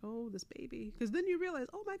just like, oh, this baby. Because then you realize,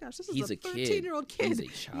 oh my gosh, this is He's a a kid. 13-year-old kid. He's a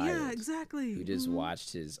child. Yeah, exactly. Who just Mhm.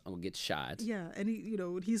 watched his uncle get shot. Yeah, and he, you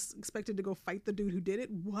know, he's expected to go fight the dude who did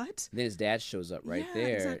it. What? Then his dad shows up right Yeah,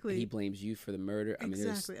 there. exactly. And he blames you for the murder. I mean,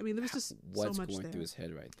 Exactly. I mean, there was just what's so much going there. through his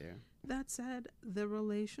head right there. That said, the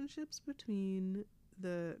relationships between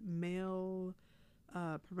the male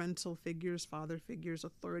parental figures, father figures,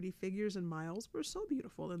 authority figures, and Miles were so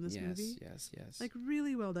beautiful in this movie. Yes. Like,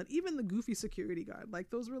 really well done. Even the goofy security guard, like,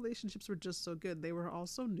 those relationships were just so good. They were all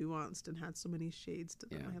so nuanced and had so many shades to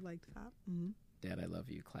them. Yeah. I liked that. Mm-hmm. Dad, I love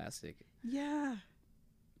you. Classic. Yeah.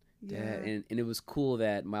 Dad, and it was cool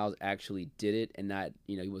that Miles actually did it and not,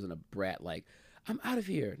 you know, he wasn't a brat like, I'm out of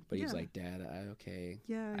here. But he was Yeah. like, Dad, okay.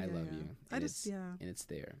 Yeah. I yeah, love yeah. you. I And just, yeah. And it's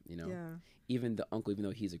there, you know. Yeah. Even the uncle, even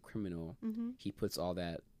though he's a criminal, Mm-hmm. he puts all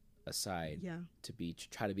that aside Yeah. to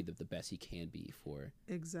try to be the best he can be for.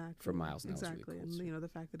 Exactly. For Miles, and that was really exactly. cool, And too. you know, the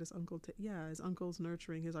fact that his uncle, his uncle's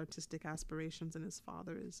nurturing his artistic aspirations, and his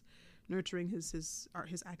father is nurturing his art,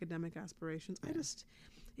 his academic aspirations. Yeah.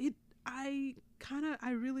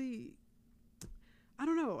 I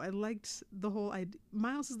don't know. I liked the whole idea.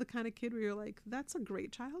 Miles is the kind of kid where you're like, that's a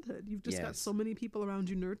great childhood. You've just got Yes. so many people around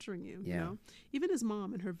you nurturing you. Yeah. You know, even his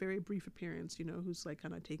mom in her very brief appearance, you know, who's like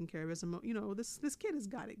kind of taking care of his you know, this kid has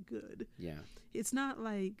got it good. Yeah. It's not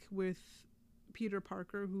like with Peter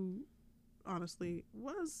Parker, who honestly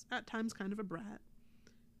was at times kind of a brat,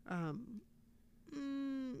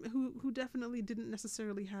 who definitely didn't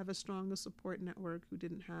necessarily have as strong a support network, who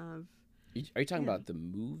didn't have Are you talking Yeah. about the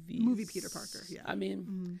movie? movie Peter Parker. Yeah, I mean,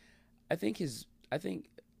 Mhm. I think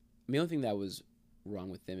the only thing that was wrong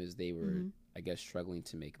with them is they were, Mhm. I guess, struggling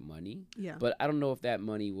to make money. yeah, But I don't know if that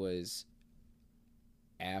money was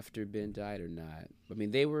after Ben died or not. I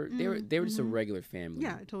mean, they were just a Mhm. regular family.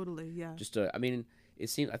 yeah, totally, yeah, Just I mean, it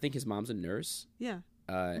seemed. I think his mom's a nurse. yeah.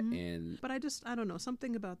 Mhm. And But I don't know,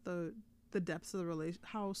 something about the depths of the relation,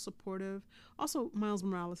 how supportive. Also, Miles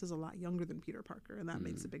Morales is a lot younger than Peter Parker, and that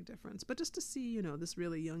makes a big difference. But just to see, you know, this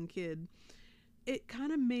really young kid, it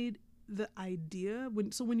kind of made the idea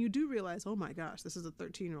when you do realize, oh my gosh, this is a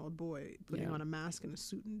 13-year-old boy putting Yeah. on a mask and a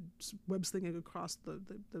suit and web slinging across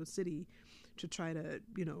the city to try to,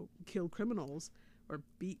 you know, kill criminals or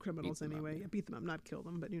beat criminals them up, anyway. yeah. Beat them up, not kill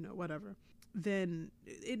them, but you know, whatever. Then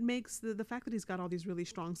it makes the fact that he's got all these really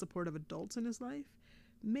strong supportive adults in his life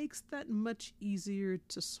makes that much easier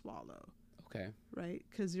to swallow, okay, right?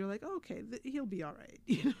 Because you're like, oh, okay, he'll be all right,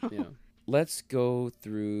 you know? yeah. Let's go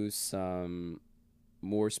through some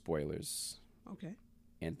more spoilers Okay.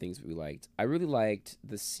 and things we liked. I really liked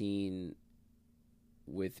the scene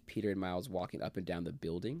with Peter and Miles walking up and down the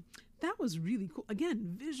building. That was really cool.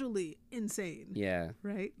 Again, visually insane, Yeah,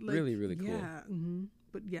 right? Really, really cool. Yeah.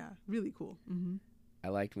 But yeah, really cool. Mm-hmm. I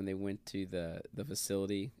liked when they went to the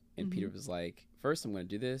facility and Peter was like, first I'm going to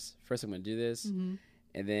do this, Mm-hmm.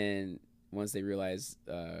 and then once they realized,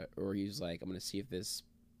 or he was like, I'm going to see if this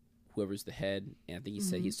whoever's the head, and I think he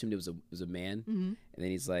said he assumed it was a man, Mm-hmm. and then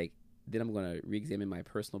he's like, then I'm going to re-examine my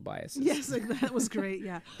personal biases. Yes, like, that was great.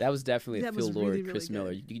 Yeah. That was definitely a That Phil was Lord, really, really Chris good.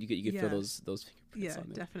 Miller. You could Yeah. feel those fingerprints Yeah, on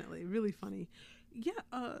there. definitely. Really funny. Yeah.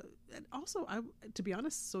 And also, to be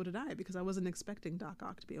honest, so did I, because I wasn't expecting Doc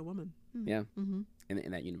Ock to be a woman. Yeah, Mm-hmm.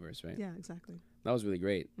 in that universe, right? Yeah, exactly. That was really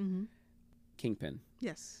great. Mm-hmm. Kingpin,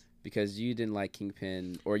 Yes. because you didn't like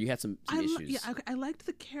Kingpin, or you had some issues. I liked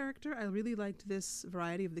the character. I really liked this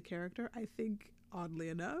variety of the character. I think, oddly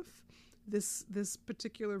enough, this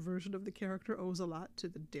particular version of the character owes a lot to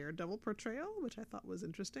the Daredevil portrayal, which I thought was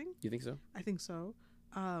interesting. You think so? I think so.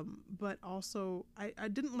 But also, I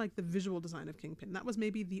didn't like the visual design of Kingpin. That was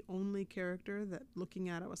maybe the only character that, looking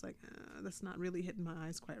at, I was like, that's not really hitting my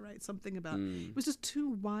eyes quite right. Something about it was just too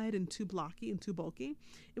wide and too blocky and too bulky.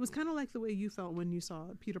 It was kind of like the way you felt when you saw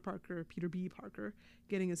Peter B. Parker,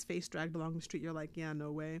 getting his face dragged along the street. You're like, yeah,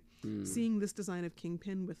 no way. Seeing this design of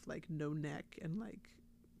Kingpin with like no neck and like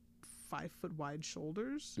 5-foot wide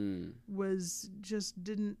shoulders was just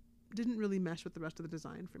didn't really mesh with the rest of the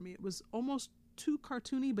design for me. It was almost too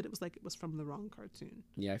cartoony, but it was like it was from the wrong cartoon.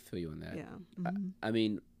 Yeah, I feel you on that. Yeah. Mm-hmm. I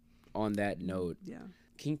mean, on that note, Yeah.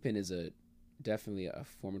 Kingpin is a definitely a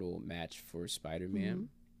formidable match for Spider-Man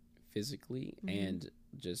physically and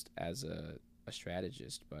just as a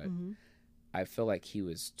strategist, but I feel like he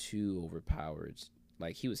was too overpowered.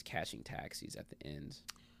 Like he was catching taxis at the end.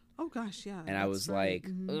 Oh gosh, yeah. And I was right. like,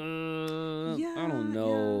 I don't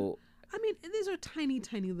know. I mean, these are tiny,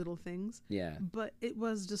 tiny little things. Yeah. But it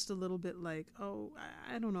was just a little bit like,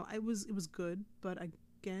 I don't know. It was good, but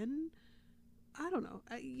again, I don't know.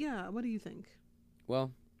 What do you think?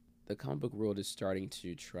 Well, the comic book world is starting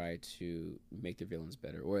to try to make their villains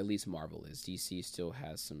better, or at least Marvel is. DC still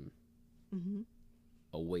has some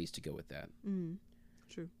a ways to go with that.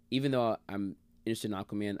 True. Even though I'm interested in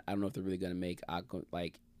Aquaman, I don't know if they're really going to make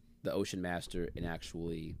like the Ocean Master an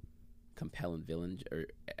actually compelling villain, or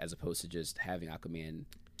as opposed to just having Aquaman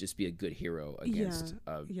just be a good hero against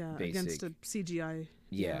against a CGI.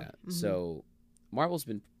 So Marvel's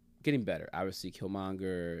been getting better. Obviously,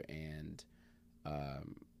 Killmonger and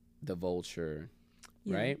the Vulture,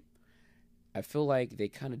 right? I feel like they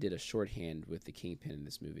kind of did a shorthand with the Kingpin in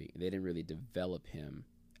this movie. They didn't really develop him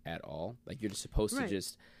at all. Like you're just supposed to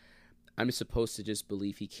just. I'm just supposed to just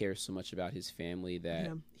believe he cares so much about his family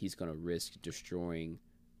that he's going to risk destroying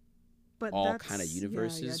all kind of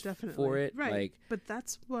universes for it. Right. Like, but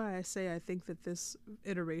that's why I say I think that this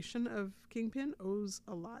iteration of Kingpin owes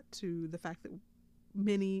a lot to the fact that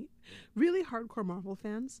many really hardcore Marvel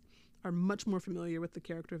fans are much more familiar with the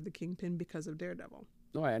character of the Kingpin because of Daredevil.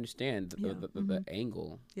 No, I understand the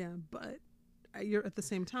angle. Yeah, but you're at the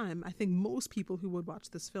same time, I think most people who would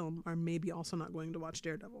watch this film are maybe also not going to watch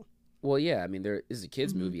Daredevil. Well, yeah, I mean, there is a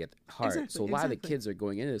kids' movie at the heart, so a lot of the kids are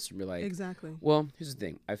going into this and be like, well, here's the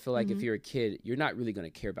thing. I feel like if you're a kid, you're not really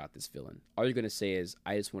going to care about this villain. All you're going to say is,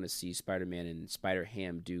 I just want to see Spider-Man and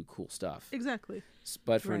Spider-Ham do cool stuff. Exactly.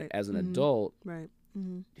 But for as an adult,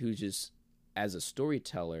 who's just, as a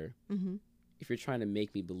storyteller, if you're trying to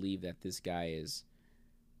make me believe that this guy is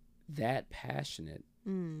that passionate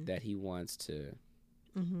that he wants to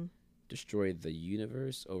destroy the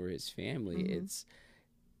universe over his family,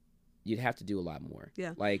 you'd have to do a lot more.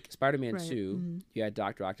 Yeah. Like Spider-Man 2, you had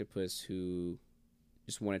Dr. Octopus who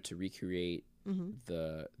just wanted to recreate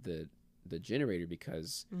the generator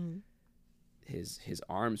because his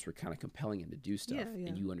arms were kind of compelling him to do stuff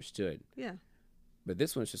and you understood. Yeah. But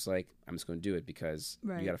this one's just like, I'm just going to do it because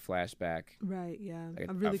you got a flashback. Right, yeah.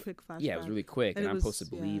 Like a really quick flashback. Yeah, it was really quick. And I'm supposed to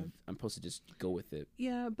believe, I'm supposed to just go with it.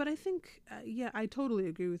 Yeah, but I think, I totally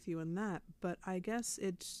agree with you on that. But I guess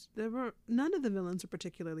none of the villains are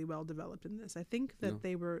particularly well developed in this. I think that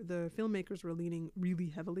the filmmakers were leaning really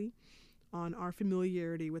heavily on our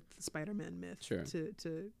familiarity with the Spider-Man myth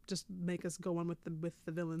to just make us go on with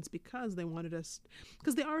the villains because they wanted us,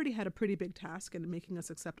 because they already had a pretty big task in making us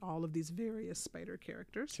accept all of these various Spider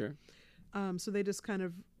characters. Sure. So they just kind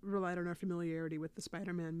of relied on our familiarity with the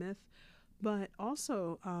Spider-Man myth, but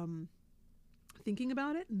also thinking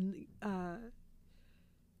about it,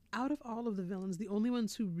 out of all of the villains, the only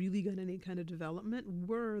ones who really got any kind of development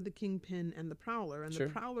were the Kingpin and the Prowler, and the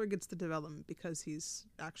Prowler gets the development because he's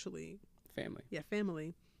actually family. Yeah,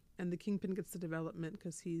 family. And the Kingpin gets the development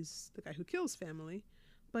because he's the guy who kills family.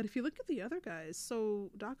 But if you look at the other guys, so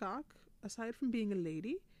Doc Ock, aside from being a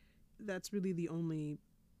lady, that's really the only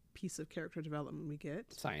piece of character development we get.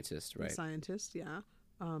 Scientist, right? Scientist, yeah.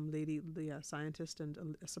 Lady, the scientist,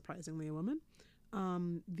 and surprisingly a woman.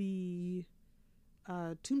 The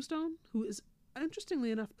Tombstone, who is,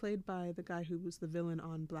 interestingly enough, played by the guy who was the villain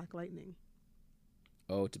on Black Lightning.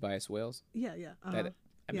 Oh, Tobias Wales? Yeah, yeah.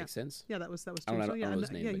 That makes sense. Yeah, that was I don't know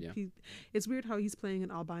his name, but it's weird how he's playing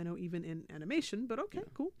an albino even in animation, but okay,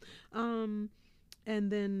 cool. And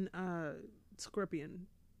then Scorpion,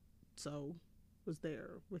 so was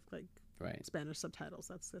there with like Spanish subtitles.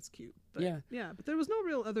 That's cute. But, but there was no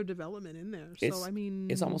real other development in there. So I mean,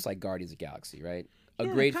 it's almost like Guardians of the Galaxy, right? A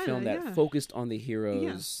great film that focused on the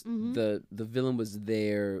heroes. Yeah. The villain was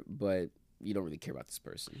there, but you don't really care about this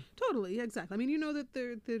person. Totally, exactly. I mean, you know that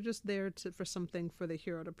they're just there for something for the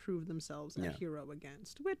hero to prove themselves a hero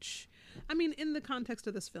against, which, I mean, in the context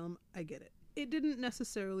of this film, I get it. It didn't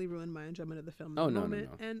necessarily ruin my enjoyment of the film in the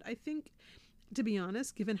moment. No. And I think, to be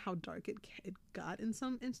honest, given how dark it got in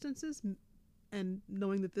some instances, and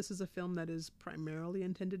knowing that this is a film that is primarily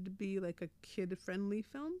intended to be like a kid-friendly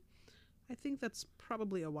film, I think that's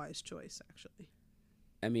probably a wise choice, actually.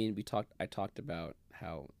 I mean, I talked about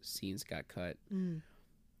how scenes got cut.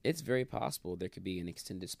 It's very possible there could be an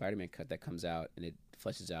extended Spider-Man cut that comes out and it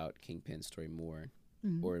fleshes out Kingpin's story more,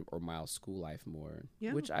 or Miles' school life more,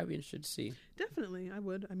 which I'd be interested to see. Definitely, I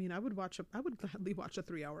would. I mean, I would gladly watch a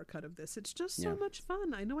 3-hour cut of this. It's just so much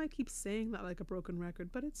fun. I know I keep saying that like a broken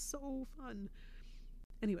record, but it's so fun.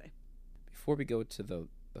 Anyway, before we go to the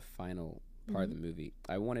final part of the movie.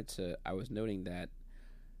 I was noting that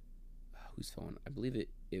whose phone? I believe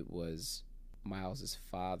it was Miles's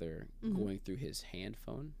father going through his hand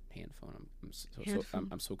phone.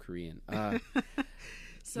 I'm so Korean.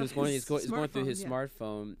 So he's going through his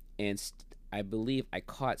smartphone, and I believe I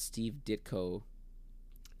caught Steve Ditko.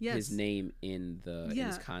 Yes. His name in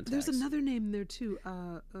his contacts. There's another name there too.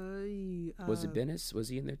 Was it Bennis? Was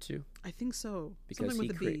he in there too? I think so. Because something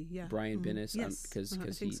with a B. Yeah. Brian Bennis. Yes. Because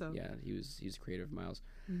he so. he's the creator of Miles.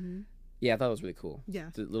 Mm-hmm. Yeah, I thought it was really cool. Yeah.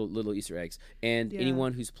 The little Easter eggs. And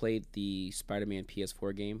anyone who's played the Spider-Man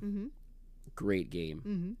PS4 game, great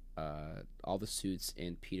game. All the suits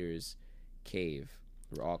in Peter's cave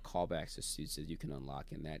were all callbacks to suits that you can unlock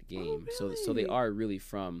in that game. Oh, really? So they are really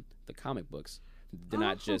from the comic books. They're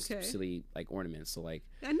not just silly like ornaments. So like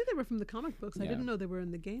I knew they were from the comic books. I didn't know they were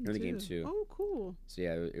in the game. They're in the game too. Oh, cool. So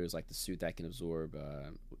yeah, it was like the suit that can absorb,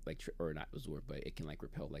 or not absorb, but it can like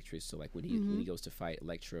repel electricity. So like when he goes to fight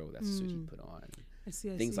Electro, that's the suit he put on. I see.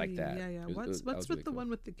 Things like that. Yeah. What's with really the one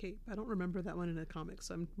with the cape? I don't remember that one in a comic,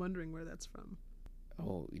 so I'm wondering where that's from.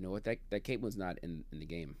 Oh, you know what? That cape was not in the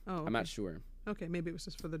game. Oh, okay. I'm not sure. Okay, maybe it was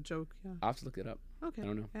just for the joke. Yeah. I'll have to look it up. Okay. I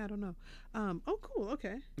don't know. Yeah, I don't know. Oh, cool.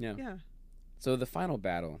 Okay. Yeah. Yeah. So the final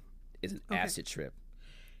battle is an acid trip.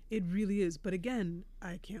 It really is. But again,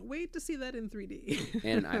 I can't wait to see that in 3D.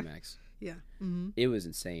 And in IMAX. Yeah. It was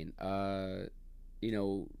insane. Doctor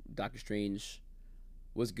Strange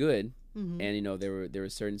was good. And, there were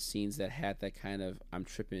certain scenes that had that kind of I'm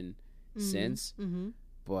tripping sense.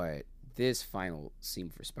 But this final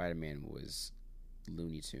scene for Spider-Man was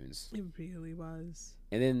Looney Tunes. It really was.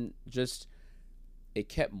 And then just it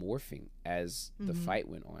kept morphing as the fight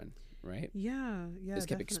went on. Right? Yeah. It just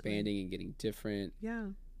kept expanding and getting different. Yeah.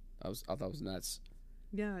 I thought it was nuts.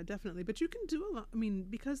 Yeah, definitely. But you can do a lot. I mean,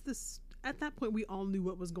 because at that point we all knew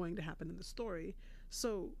what was going to happen in the story.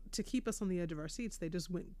 So to keep us on the edge of our seats, they just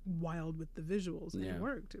went wild with the visuals, and it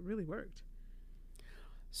worked. It really worked.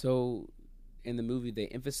 So in the movie, they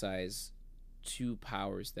emphasize two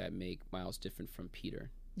powers that make Miles different from Peter.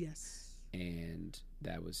 Yes. And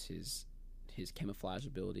that was his camouflage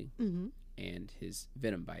ability. And his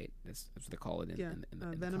venom bite. That's what they call it in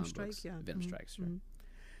the venom comic strike. books. Yeah, venom strikes. Right?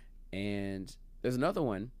 And there's another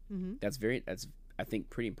one that's I think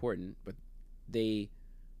pretty important, but they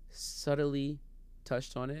subtly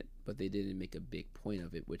touched on it, but they didn't make a big point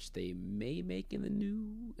of it, which they may make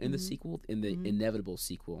in the sequel, in the inevitable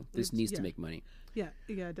sequel. This needs to make money. Yeah,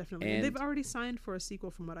 definitely. And they've already signed for a sequel,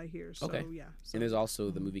 from what I hear. So yeah. So, and there's also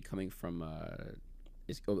the movie coming from.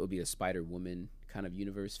 It'll be a Spider-Woman kind of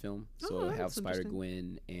universe film. So it'll have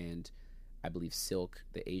Spider-Gwen and I believe Silk,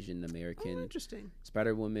 the Asian American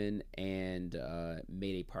Spider-Woman, and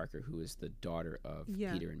Mayday Parker, who is the daughter of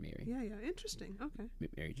Peter and Mary. Yeah, interesting. Okay.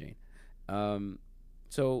 Mary Jane.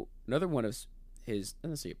 So another one of his, not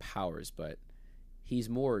necessarily powers, but he's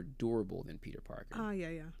more durable than Peter Parker.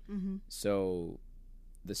 Yeah. So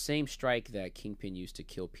the same strike that Kingpin used to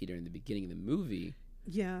kill Peter in the beginning of the movie.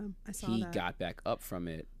 Yeah, I saw he got back up from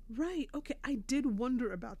it. Right. Okay. I did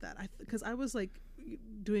wonder about that. Because I was like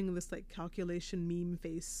doing this like calculation meme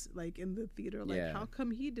face like in the theater. Like, how come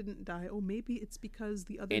he didn't die? Oh, maybe it's because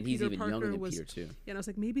the other Peter Parker was. Peter too. Yeah, and I was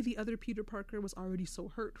like, maybe the other Peter Parker was already so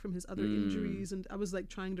hurt from his other injuries, and I was like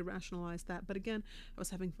trying to rationalize that. But again, I was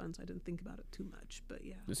having fun, so I didn't think about it too much. But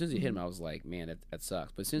yeah. As soon as he hit him, I was like, man, that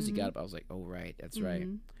sucks. But as soon as he got up, I was like, oh right, that's right.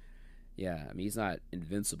 Yeah, I mean, he's not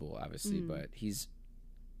invincible, obviously, but he's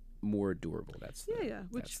more durable. That's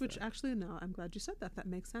which actually, now I'm glad you said that. That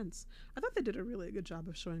makes sense. I thought they did a really good job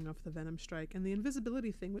of showing off the Venom strike and the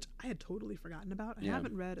invisibility thing, which I had totally forgotten about. I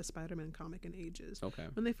haven't read a Spider-Man comic in ages. Okay.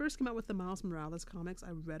 When they first came out with the Miles Morales comics,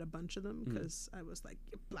 I read a bunch of them because I was like,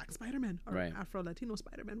 Black Spider-Man or Afro-Latino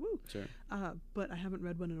Spider-Man, woo. Sure. But I haven't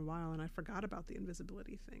read one in a while, and I forgot about the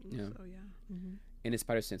invisibility thing. Yeah. So yeah. And his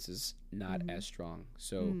spider sense is not as strong.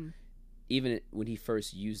 So even when he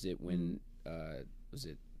first used it, when was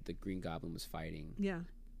it the Green Goblin was fighting? Yeah.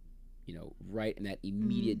 Right in that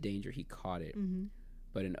immediate danger, he caught it.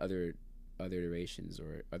 But in other iterations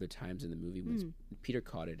or other times in the movie, when Peter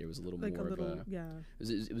caught it, there was a little like more of a.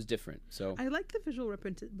 It was different. So I liked the visual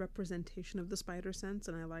representation of the spider sense,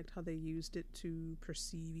 and I liked how they used it to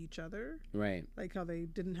perceive each other. Right. Like how they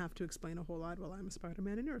didn't have to explain a whole lot. Well, I'm a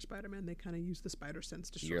Spider-Man and you're a Spider-Man. They kind of used the spider sense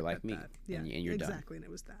to show you're like me. That. Yeah, and you're exactly, done. And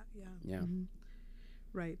it was that. Yeah. Yeah.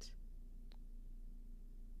 Right.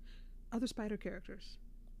 Other spider characters.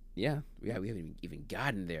 Yeah, we haven't even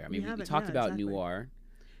gotten there. I mean, we talked about Noir.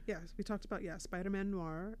 Yes, we talked about Spider-Man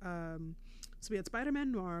Noir. So we had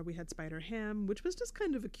Spider-Man Noir. We had Spider-Ham, which was just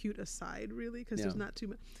kind of a cute aside, really, because there's not too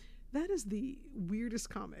much. That is the weirdest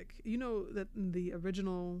comic. You know that in the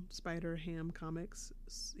original Spider-Ham comics,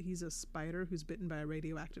 he's a spider who's bitten by a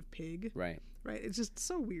radioactive pig. Right. Right. It's just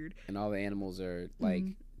so weird. And all the animals are like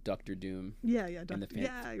Doctor Doom. Yeah, yeah. And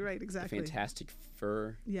yeah, right, exactly. The Fantastic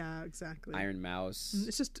Fur. Yeah, exactly. Iron Mouse.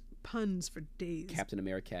 It's just puns for days. Captain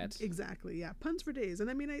America. Exactly, yeah. Puns for days. And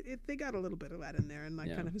I mean, they got a little bit of that in there and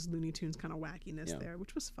like kind of his Looney Tunes kind of wackiness there,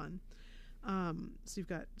 which was fun. So you've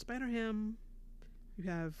got Spider-Ham. You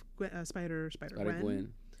have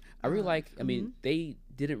Spider-Gwen. I really like, I mean, they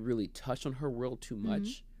didn't really touch on her world too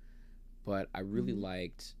much, but I really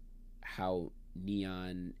liked how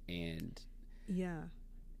neon and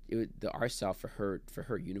the art style for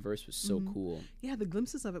her universe was so cool. Yeah, the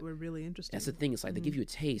glimpses of it were really interesting. That's the thing. It's like they give you a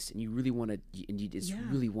taste, and you really want to, and you just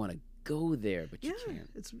really want to go there, but you can't.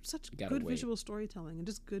 It's such good visual storytelling and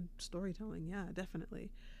just good storytelling. Yeah,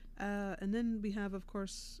 definitely. And then we have, of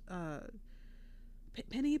course,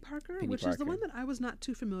 Penny Parker, which is the one that I was not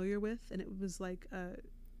too familiar with, and it was like,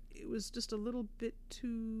 it was just a little bit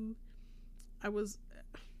too.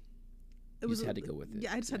 You just had to go with it.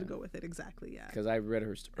 Yeah, I just had to go with it. Exactly. Yeah. Because I read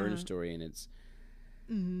her story, and it's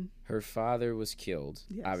her father was killed.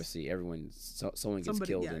 Yes. Obviously, someone gets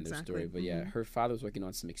killed in their story, but her father was working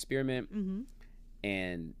on some experiment,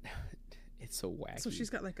 and it's so wacky. So she's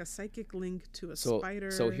got like a psychic link to a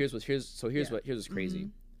spider. So here's what's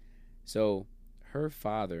crazy. So her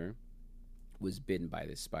father was bitten by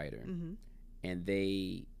this spider, and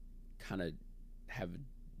they kind of have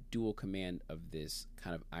dual command of this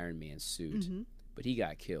kind of Iron Man suit, but he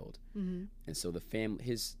got killed, and so the family,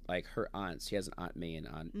 her aunts, she has an Aunt May and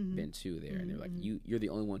Aunt Ben too there, and they're like, you're the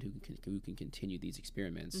only one who can continue these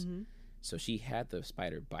experiments. So she had the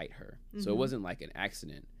spider bite her, so it wasn't like an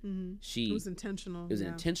accident. It was intentional. It was an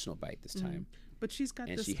intentional bite this time. But she's got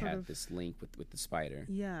this, and she had this link with the spider.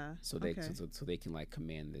 Yeah. So they so they can like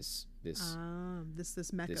command this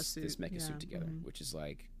mecha suit. This mecha suit together, which is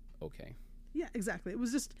like, okay. Yeah, exactly. It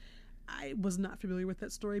was just, I was not familiar with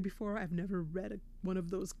that story before. I've never read one of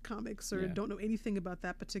those comics or don't know anything about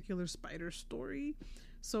that particular spider story.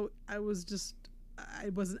 So I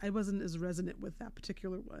wasn't as resonant with that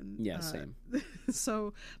particular one. Yeah, same.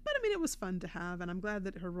 So, but I mean, it was fun to have, and I'm glad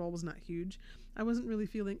that her role was not huge. I wasn't really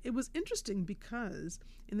feeling, it was interesting because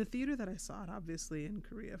in the theater that I saw it, obviously in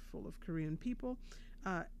Korea, full of Korean people,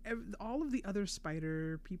 all of the other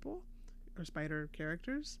spider people or spider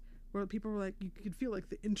characters, where people were like, you could feel like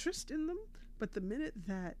the interest in them, but the minute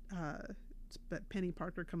that Penny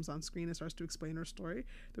Parker comes on screen and starts to explain her story,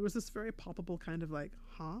 there was this very palpable kind of like,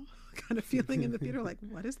 kind of feeling in the theater, like,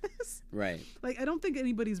 what is this? Right. Like, I don't think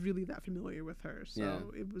anybody's really that familiar with her,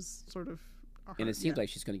 so it was sort of hard. And it seems like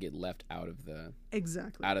she's going to get left out of the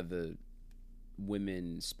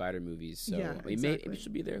women spider movies. So I mean, maybe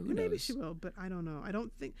she'll be there. Who knows? Maybe she will, but I don't know.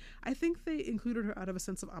 I think they included her out of a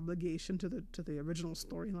sense of obligation to the original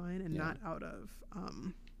storyline, and not out of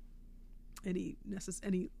any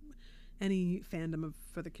fandom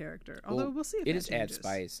for the character. Although we'll see if it that is changes. add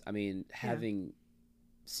spice. I mean, having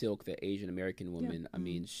Silk, the Asian American woman, I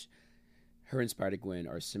mean, her and Spider-Gwen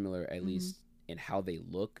are similar, at least in how they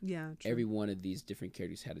look. Yeah, true. Every one of these different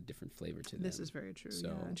characters had a different flavor to them. This is very true.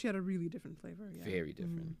 So, and she had a really different flavor. Yeah. Very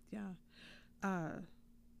different.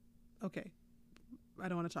 Okay. I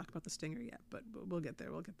don't want to talk about the Stinger yet, but we'll get there.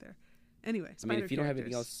 Anyway, I mean, if you don't have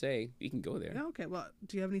anything else to say, you can go there. Yeah, okay. Well,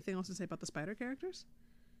 do you have anything else to say about the spider characters?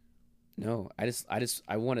 No,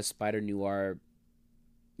 I want a spider noir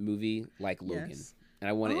movie like Logan. Yes. And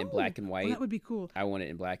I want it in black and white. Well, that would be cool. I want it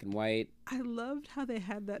in black and white. I loved how they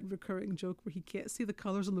had that recurring joke where he can't see the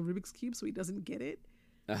colors on the Rubik's Cube, so he doesn't get it.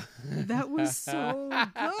 That was so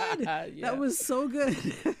good. Yeah. That was so good.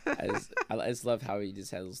 I just love how he just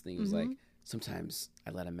has those things like, sometimes I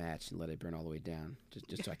light a match and let it burn all the way down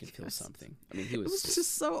just so I can feel something. I mean, it was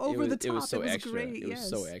just so over the top. It was so extra. Great. It was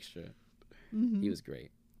so extra. He was great.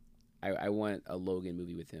 I want a Logan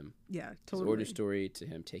movie with him. Yeah, totally. His origin story to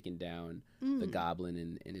him taking down the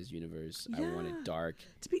Goblin in his universe. Yeah. I want it dark.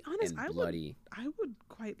 To be honest, and bloody. I would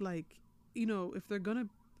quite like, if they're gonna.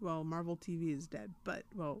 Well, Marvel TV is dead, but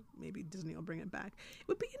maybe Disney will bring it back. It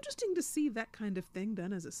would be interesting to see that kind of thing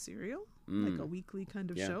done as a serial, like a weekly kind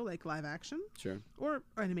of show, like live action, sure, or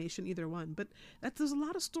animation, either one. But there's a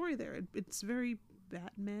lot of story there. It's very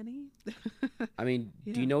Batman-y. I mean,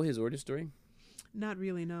 do you know his origin story? Not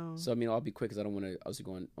really, no. So I mean, I'll be quick because I don't want to also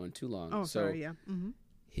go on too long. Oh, sorry, yeah.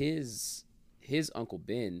 His Uncle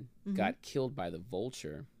Ben got killed by the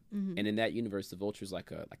Vulture. And in that universe, the Vulture is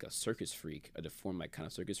like a circus freak, a deformed like kind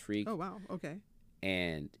of circus freak. Oh wow, okay.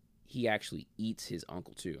 And he actually eats his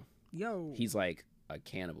uncle too. Yo, he's like a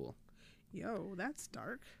cannibal. Yo, that's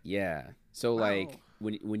dark. Yeah. So Wow. like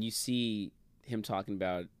when you see him talking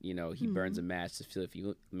about, you know, he burns a Mhm. match to feel if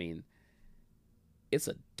you, I mean, it's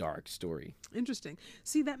a dark story. Interesting.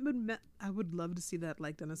 See, that I would love to see that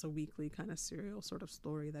like done as a weekly kind of serial sort of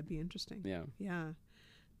story. That'd be interesting. Yeah. Yeah.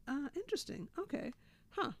 Interesting. Okay.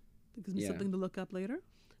 Huh. That gives me Yeah. something to look up later.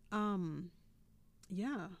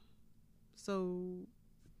 Yeah. So,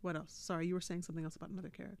 what else? Sorry, you were saying something else about another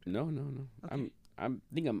character. No. Okay. I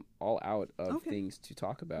think I'm all out of Okay. things to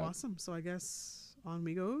talk about. Awesome. So I guess on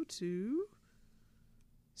we go to.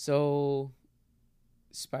 So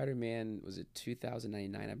Spider-Man, was it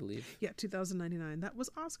 2099, I believe? Yeah, 2099. That was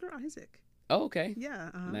Oscar Isaac. Oh, okay.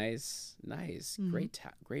 Yeah. Nice. Mhm.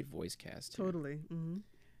 Great voice cast. Here. Totally. Mm-hmm.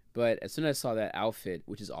 But as soon as I saw that outfit,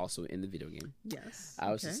 which is also in the video game, Yes.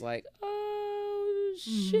 I was okay. just like, "Oh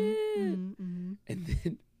Mhm, shit!" mhm, mhm. And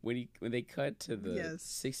then when they cut to the Yes.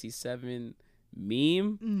 67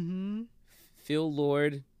 meme, Mm-hmm. Phil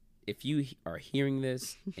Lord, if you are hearing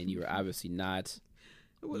this, and you are obviously not,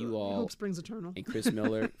 you all Hope springs eternal. and Chris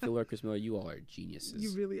Miller, Phil Lord, Chris Miller, you all are geniuses.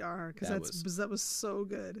 You really are, because that was so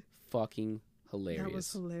good. Fucking hilarious. That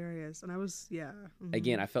was hilarious, and I was mhm.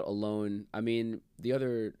 Again, I felt alone. I mean,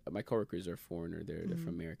 my coworkers are foreigner. They're from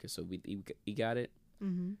America, so we got it.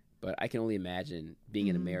 Mhm. But I can only imagine being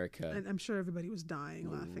in America. And I'm sure everybody was dying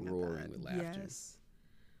laughing roaring at that. with laughter. Yes,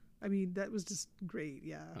 I mean that was just great.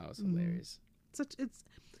 Yeah, Oh, it was Mhm. hilarious. It's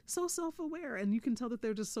so self-aware, and you can tell that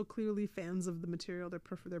they're just so clearly fans of the material they're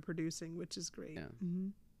producing, which is great. Yeah. Mm-hmm.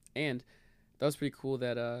 And that was pretty cool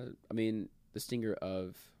that I mean, the stinger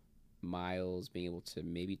of Miles being able to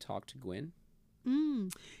maybe talk to Gwen.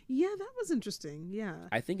 Yeah, that was interesting. Yeah,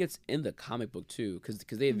 I think it's in the comic book too, because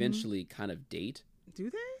they eventually kind of date. do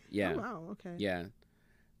they? Yeah. Oh, wow. Okay. Yeah.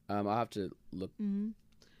 I'll have to look Mm-hmm.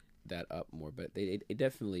 that up more, but it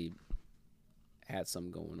definitely had some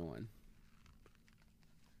going on.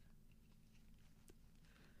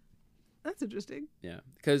 That's interesting. Yeah,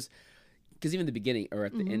 because even the beginning or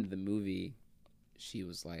at the end of the movie, she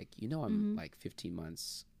was like, you know, I'm like 15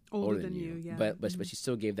 months older than you. Yeah. But she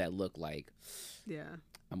still gave that look like, Yeah.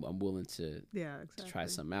 I'm willing to Exactly. try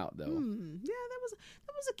some out though. Yeah, that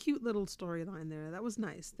was a cute little storyline there. That was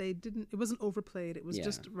nice. It wasn't overplayed. It was Yeah.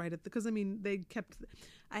 just right at because I mean they kept.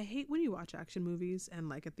 I hate when you watch action movies and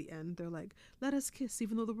like at the end they're like, "Let us kiss,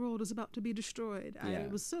 even though the world is about to be destroyed." Yeah. I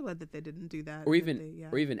was so glad that they didn't do that. Or and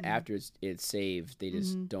that even they, after it's saved, they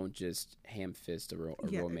just don't just ham fist a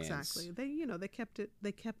romance. Exactly. They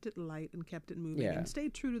kept it light and kept it moving Yeah. and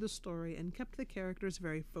stayed true to the story and kept the characters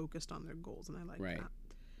very focused on their goals, and I like Right. that.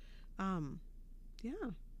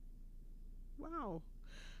 Yeah. Wow.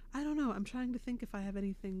 I don't know. I'm trying to think if I have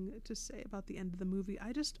anything to say about the end of the movie.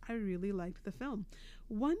 I really liked the film.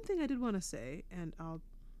 One thing I did want to say, and I'll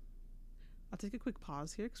take a quick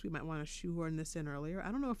pause here because we might want to shoehorn this in earlier.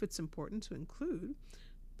 I don't know if it's important to include,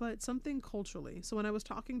 but something culturally. So when I was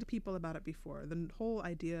talking to people about it before, the whole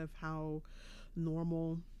idea of how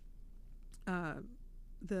normal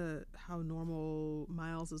how normal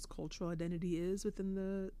Miles's cultural identity is within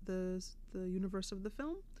the universe of the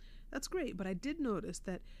film. That's great, but I did notice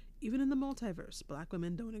that even in the multiverse, black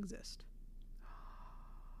women don't exist.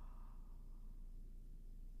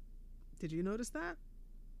 Did you notice that?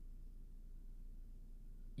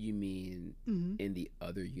 You mean in the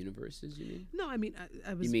other universes? You mean? No, I mean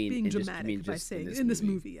I was mean being in this- dramatic you mean by just saying in this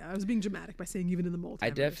movie? movie. I was being dramatic by saying even in the multiverse. I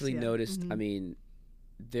definitely yeah. noticed. I mean,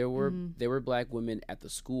 there were black women at the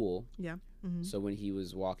school. Yeah. So when he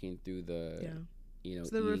was walking through the, you know, So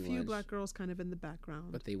there were a eating few lunch, black girls kind of in the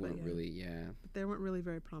background, but they weren't really. Yeah. But they weren't really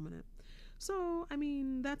very prominent. So I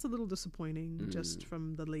mean, that's a little disappointing, just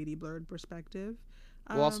from the Lady Blurred perspective.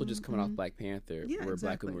 Well, also just coming off Black Panther, Yeah, where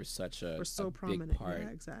black women exactly. were so a prominent. big part. Yeah,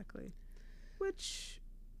 exactly. Which,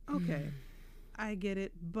 okay, I get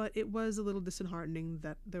it, but it was a little disheartening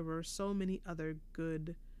that there were so many other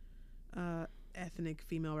good ethnic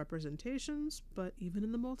female representations, but even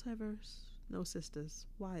in the multiverse, no sisters.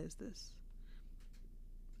 Why is this?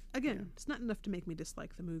 Again, it's not enough to make me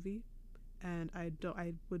dislike the movie, and I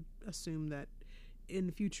would assume that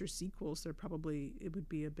in future sequels it would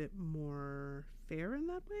be a bit more fair in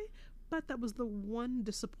that way. But that was the one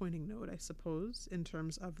disappointing note, I suppose, in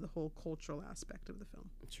terms of the whole cultural aspect of the film.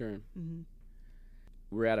 Sure.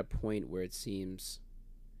 We're at a point where it seems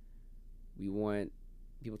we want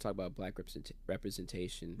people talk about black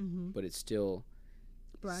representation, but it's still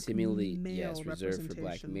Black seemingly male it's reserved for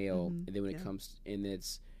black representation. male, and then when it comes and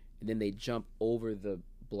then they jump over the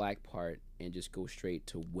black part and just go straight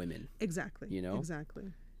to women. Exactly. You know?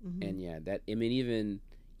 Exactly. And yeah, that I mean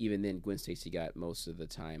even then Gwen Stacy got most of the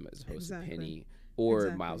time as opposed to Penny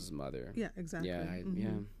or Miles's mother. Yeah, exactly.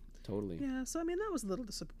 Yeah, Totally. Yeah, so I mean that was a little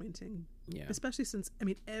disappointing. Yeah. Especially since I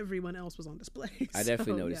mean everyone else was on display. I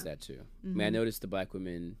definitely noticed that too. I mean, I noticed the black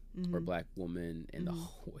women or Mhm. black woman in the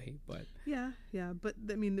hallway, but Yeah, yeah, but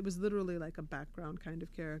I mean it was literally like a background kind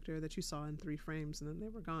of character that you saw in 3 frames and then they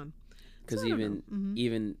were gone. because So I don't know.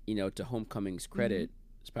 even to Homecoming's credit,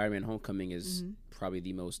 Spider-Man: Homecoming is probably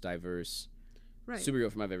the most diverse Right.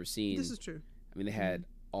 superhero film I've ever seen. This is true. I mean, they had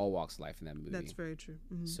all walks of life in that movie. That's very true.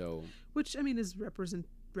 So Which I mean is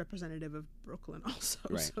representative of Brooklyn also.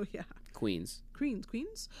 Right. So yeah. Queens.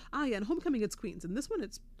 Queens? Ah yeah, in Homecoming it's Queens. And this one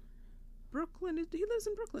it's Brooklyn. He lives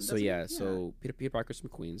in Brooklyn. So doesn't yeah, he? so Peter Parker's from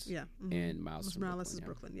Queens. Yeah. And Miles from Morales is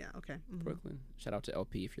Brooklyn, Brooklyn. Yeah, okay. Brooklyn. Shout out to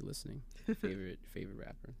LP if you're listening. Favorite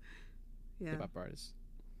rapper, Yeah. hip hop artist.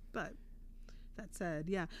 But that said,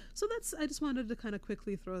 yeah. So that's I just wanted to kind of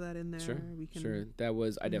quickly throw that in there. Sure. That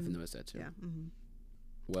was I definitely noticed that too. Yeah.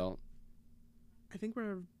 Well, I think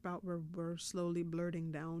we're slowly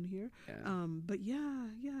blurting down here. yeah. But yeah,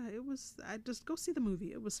 it was. I just go see the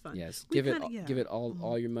movie. It was fun. Yes. We Give kinda- it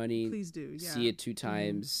all your money. Please do. Yeah. See it 2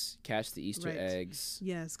 times. Catch the Easter Right. eggs.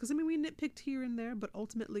 Yes, because I mean we nitpicked here and there, but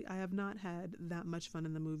ultimately I have not had that much fun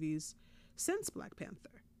in the movies since Black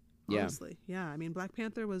Panther. Yeah. Honestly, yeah. I mean Black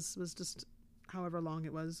Panther was just however long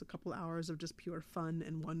it was, a couple hours of just pure fun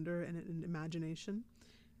and wonder and imagination,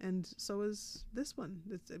 and so is this one.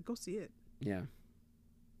 Go see it. Yeah.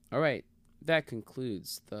 All right. That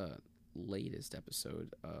concludes the latest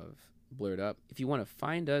episode of Blurred Up. If you want to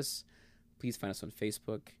find us, please find us on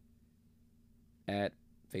Facebook at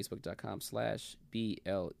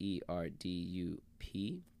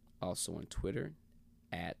facebook.com/BLERDUP. Also on Twitter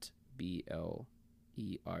at BLERDU.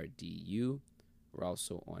 We're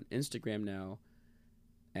also on Instagram now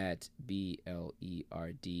at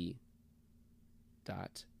BLERD.UP.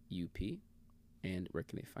 And where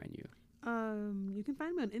can they find you? You can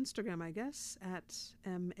find me on Instagram, I guess, at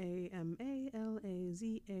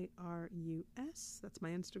MAMALAZARUS. That's my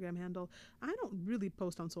Instagram handle. I don't really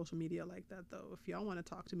post on social media like that, though. If y'all want to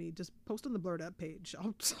talk to me, just post on the Blurred Up page.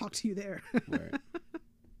 I'll talk to you there. Right.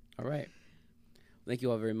 All right. Thank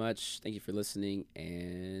you all very much. Thank you for listening,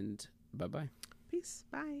 and bye-bye. Peace.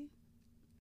 Bye.